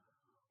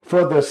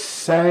for the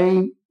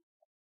same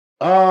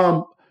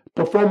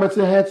performance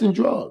enhancing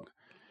drug.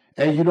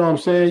 And you know what I'm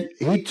saying?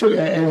 He took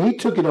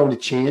it on the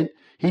chin.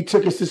 He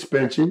took his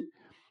suspension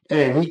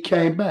and he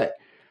came back.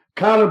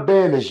 Conor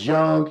Benn is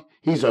young.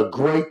 He's a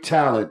great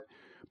talent,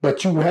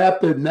 but you have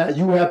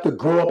to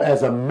grow up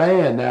as a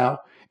man now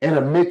and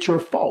admit your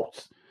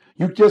faults.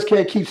 You just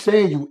can't keep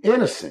saying you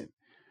innocent.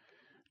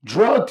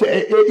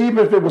 Even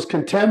if it was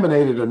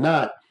contaminated or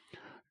not,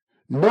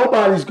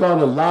 nobody's going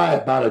to lie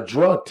about a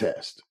drug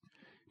test.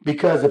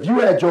 Because if you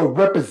had your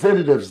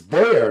representatives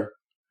there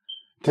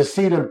to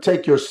see them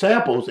take your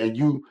samples and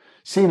you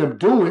seen them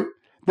do it,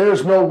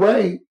 there's no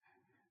way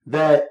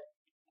that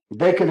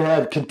they could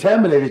have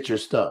contaminated your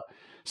stuff.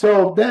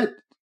 So that,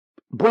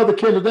 Brother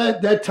Kendall,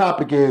 that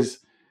topic is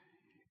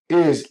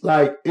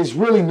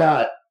really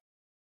not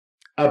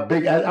a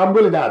big, I'm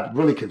really not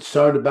really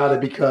concerned about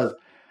it because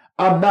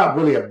I'm not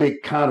really a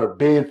big Conor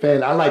Benn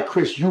fan. I like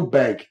Chris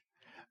Eubank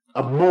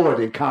more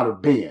than Conor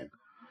Benn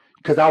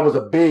because I was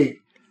a big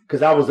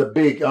Chris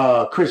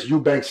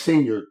Eubank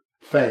Sr.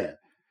 fan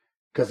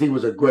because he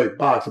was a great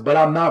boxer. But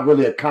I'm not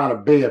really a Conor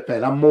Benn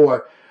fan. I'm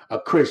more a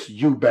Chris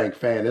Eubank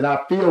fan. And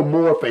I feel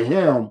more for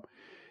him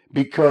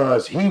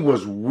because he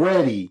was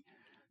ready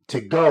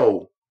to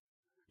go.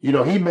 You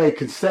know, he made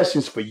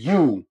concessions for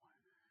you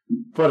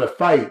for the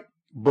fight,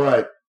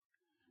 but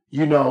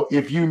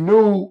if you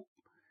knew,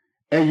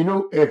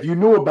 if you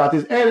knew about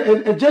this,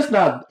 and just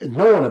not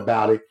knowing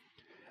about it,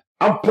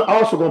 I'm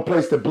also going to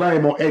place the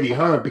blame on Eddie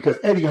Hearn because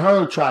Eddie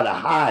Hearn tried to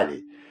hide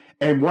it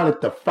and wanted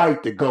the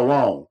fight to go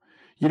on.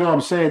 You know what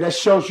I'm saying? That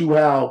shows you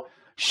how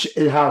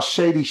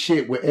shady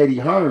shit with Eddie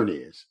Hearn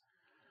is.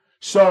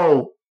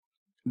 So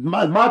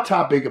my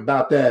topic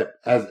about that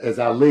as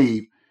I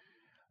leave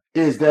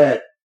is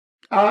that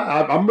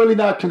I'm really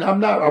not.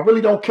 I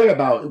really don't care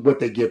about what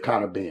they give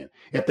Conor Ben.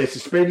 If they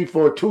suspend him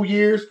for 2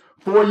 years,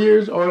 4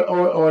 years, or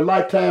a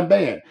lifetime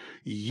ban,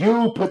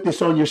 you put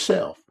this on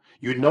yourself.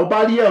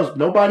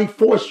 Nobody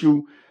forced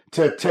you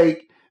to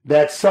take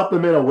that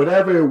supplement or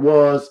whatever it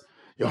was,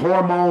 your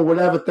hormone,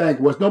 whatever thing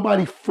was.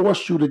 Nobody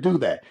forced you to do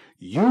that.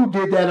 You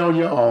did that on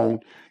your own.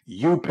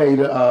 You paid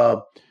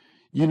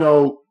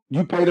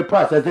you pay the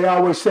price. As they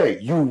always say,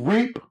 you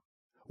reap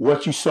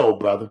what you sow,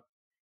 brother.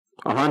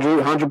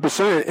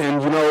 100%.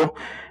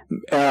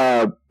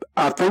 And,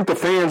 I think the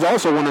fans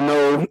also want to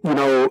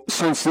know,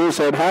 since this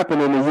had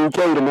happened in the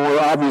UK, the more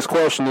obvious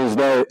question is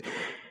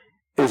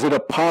it a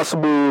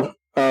possible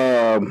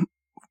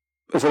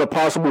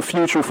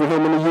future for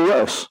him in the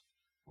US?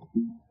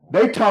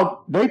 They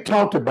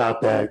talked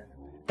about that,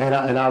 and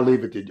I'll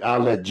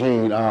let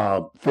Gene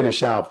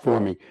finish out for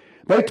me.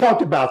 They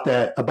talked about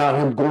that, about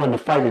him going to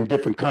fight in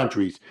different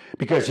countries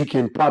because he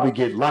can probably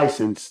get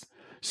licensed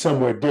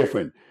somewhere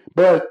different.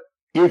 But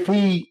if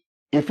he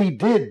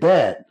did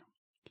that,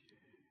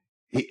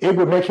 it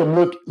would make him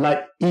look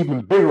like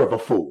even bigger of a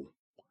fool.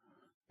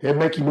 It'd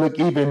make him look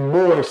even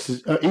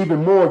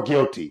more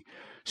guilty.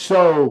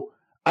 So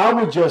I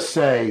would just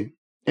say,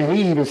 and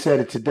he even said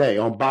it today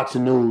on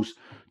Boxing News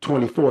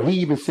 24. He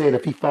even said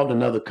if he fought in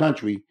another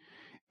country,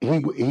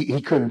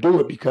 he couldn't do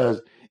it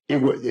because he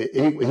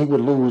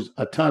would lose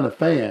a ton of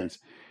fans,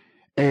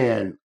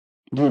 and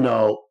he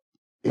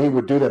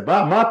would do that.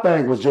 But my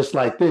thing was just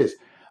like this.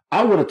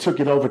 I would have took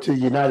it over to the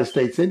United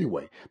States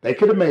anyway. They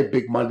could have made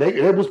big money.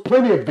 There was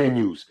plenty of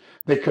venues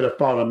they could have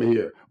fought him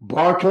here.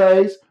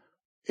 Barclays,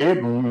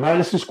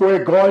 Madison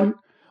Square Garden,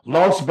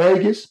 Las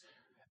Vegas,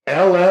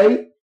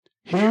 L.A.,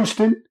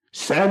 Houston,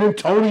 San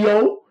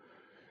Antonio,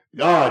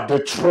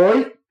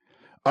 Detroit,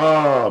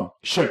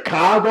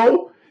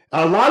 Chicago.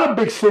 A lot of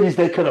big cities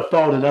they could have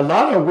fought in. A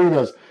lot of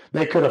arenas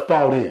they could have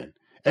fought in.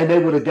 And they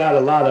would have got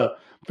a lot of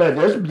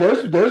fans.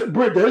 There's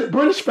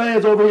British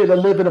fans over here that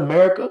live in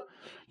America.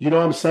 You know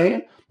what I'm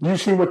saying? You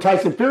see when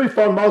Tyson Fury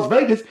fought in Las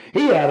Vegas,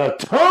 he had a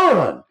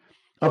ton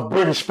of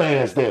British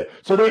fans there.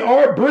 So there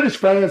are British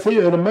fans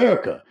here in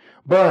America.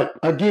 But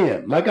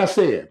again, like I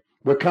said,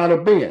 with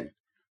Conor Ben,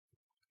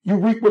 you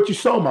reap what you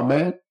sow, my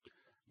man.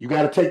 You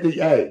got to take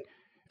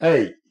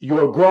hey,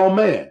 you're a grown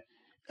man.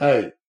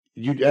 They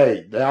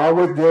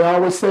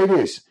always say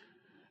this.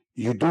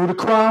 You do the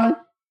crime,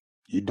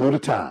 you do the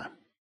time.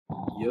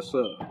 Yes,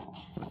 sir.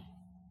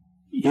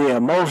 Yeah,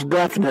 most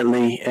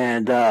definitely.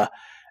 And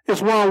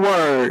it's one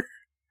word,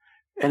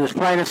 and it's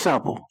plain and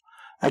simple.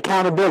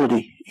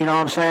 Accountability. You know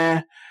what I'm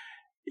saying?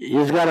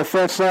 You just got to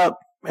fess up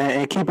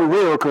and keep it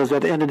real, because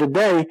at the end of the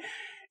day,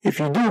 if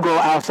you do go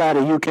outside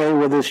of UK,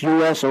 whether it's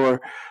US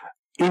or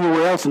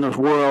anywhere else in this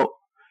world,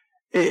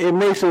 it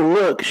makes it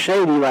look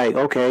shady, like,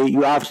 okay,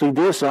 you obviously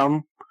did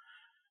something.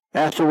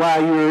 As to why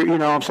you're,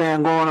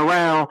 going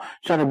around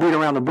trying to beat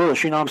around the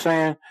bush, you know what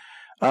I'm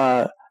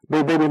saying?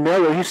 Big Baby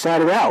Miller, he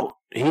sat it out.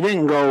 He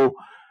didn't go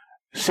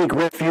seek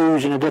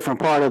refuge in a different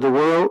part of the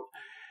world.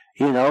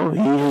 He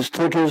just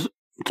took it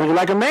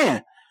like a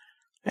man.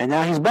 And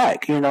now he's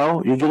back, you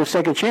get a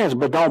second chance,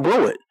 but don't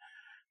blow it.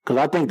 Because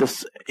I think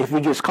if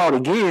he gets caught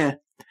again,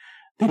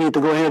 they need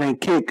to go ahead and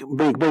kick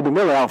Big Baby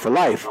Miller out for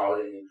life. Oh,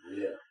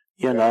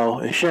 yeah.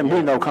 It shouldn't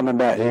be no coming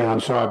back. Yeah, I'm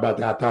sorry about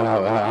that. I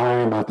thought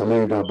I ain't about to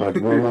leave though,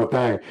 but one more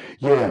thing.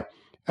 Yeah,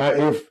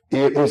 if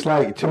it's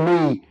like, to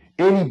me,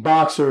 any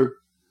boxer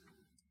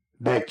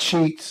that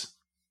cheats,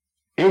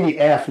 any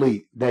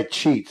athlete that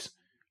cheats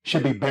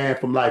should be banned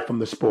from life from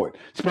the sport,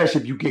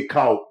 especially if you get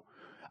caught.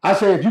 I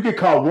say if you get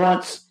caught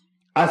once,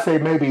 I say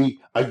maybe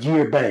a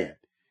year ban.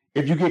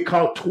 If you get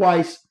caught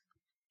twice,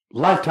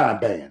 lifetime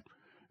ban.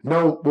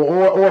 No,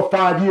 or a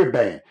 5-year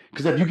ban.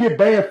 Because if you get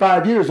banned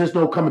 5 years, there's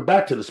no coming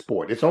back to the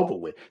sport. It's over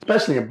with,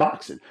 especially in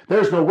boxing.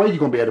 There's no way you're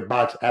going to be able to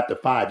box after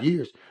 5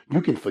 years.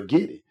 You can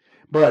forget it.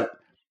 But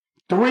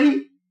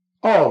 3,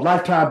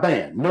 lifetime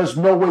ban. There's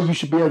no way you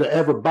should be able to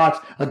ever box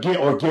again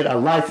or get a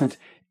license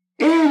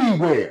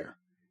anywhere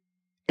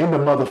in the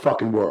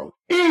motherfucking world.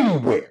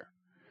 Anywhere.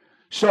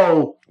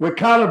 So with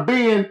Conor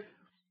Ben,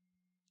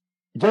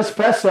 just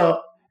fess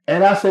up,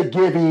 and I say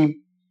give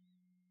him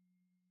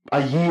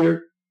a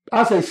year.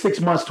 I say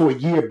 6 months to a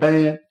year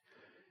ban.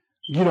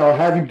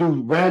 Have him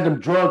do random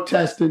drug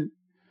testing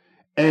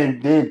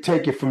and then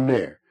take it from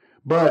there.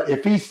 But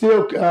if he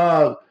still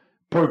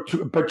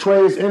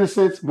portrays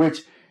innocence,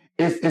 which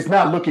is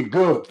not looking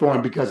good for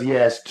him because he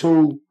has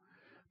 2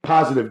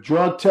 positive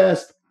drug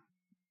tests,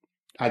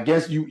 I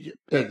guess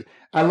like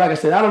I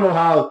said, I don't know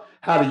how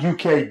the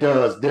UK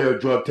does their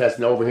drug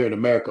testing over here in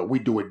America. We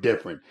do it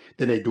different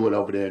than they do it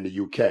over there in the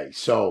UK.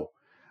 So,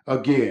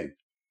 again,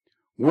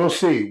 We'll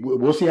see.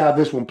 We'll see how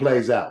this one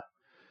plays out.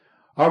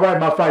 All right,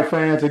 my fight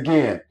fans.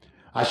 Again,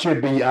 I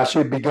should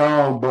be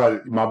gone,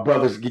 but my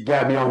brothers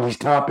got me on these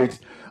topics.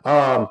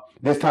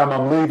 This time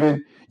I'm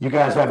leaving. You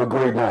guys have a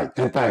great night,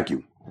 and thank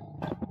you.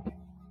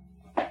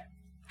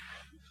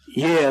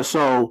 Yeah,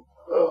 so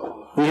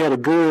we had a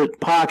good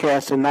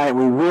podcast tonight.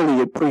 We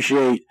really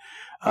appreciate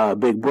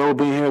Big Bro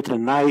being here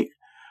tonight.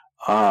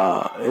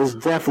 It's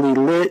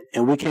definitely lit,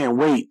 and we can't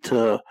wait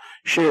to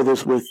share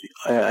this with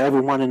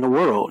everyone in the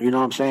world. You know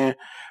what I'm saying?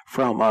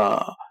 From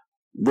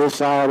this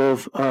side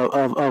of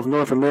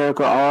North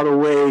America all the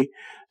way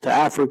to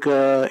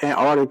Africa,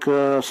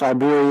 Antarctica,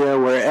 Siberia,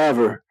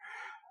 wherever.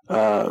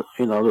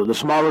 The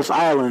smallest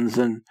islands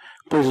and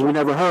places we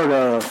never heard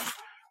of.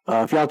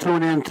 If y'all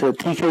tune in to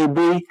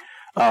T.K.B,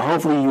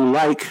 hopefully you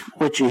like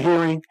what you're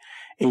hearing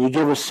and you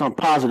give us some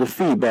positive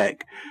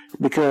feedback,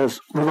 because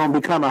we're going to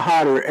be coming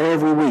hotter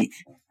every week.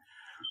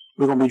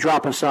 We're going to be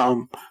dropping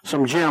some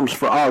gems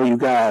for all of you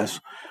guys.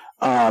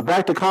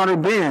 Back to Conor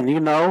Ben,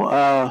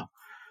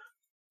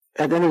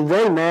 at the end of the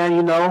day,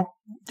 man,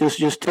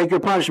 just take your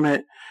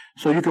punishment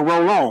so you can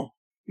roll on,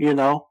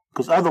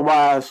 because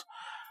otherwise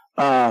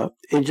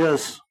it's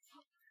just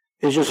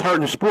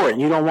hurting the sport,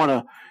 and you don't want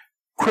to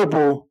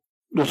cripple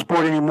the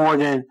sport any more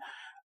than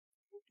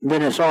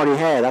it's already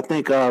had. I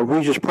think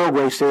Regis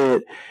Prograis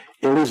said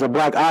it leaves a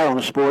black eye on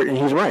the sport, and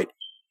he's right.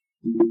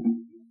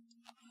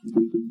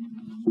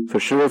 For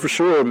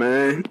sure,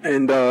 man.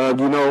 And,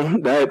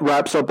 that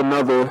wraps up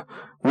another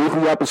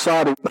weekly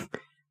episode,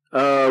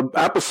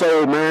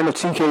 man, of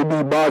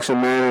T.K.B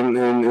Boxing, man.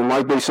 And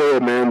like they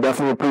said, man,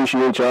 definitely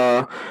appreciate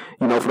y'all,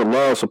 for the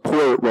love,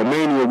 support.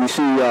 Romania, we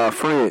see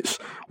France.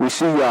 We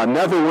see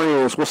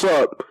Netherlands. What's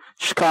up?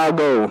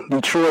 Chicago,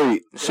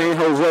 Detroit, San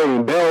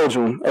Jose,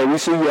 Belgium. Hey, we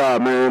see y'all,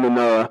 man,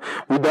 and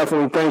we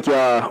definitely thank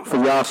y'all for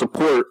y'all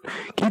support.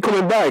 Keep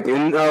coming back,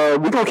 and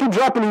we're going to keep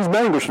dropping these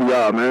bangers for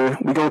y'all, man.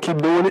 We're going to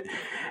keep doing it.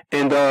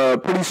 And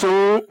pretty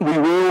soon, we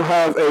will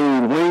have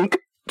a link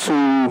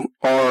to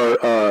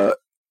our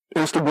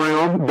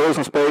Instagram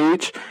business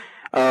page.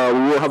 We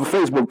will have a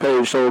Facebook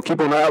page, so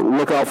keep on the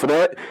lookout for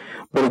that.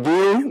 But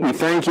again, we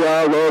thank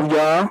y'all, love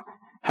y'all.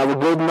 Have a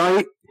good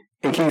night,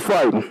 and keep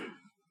fighting.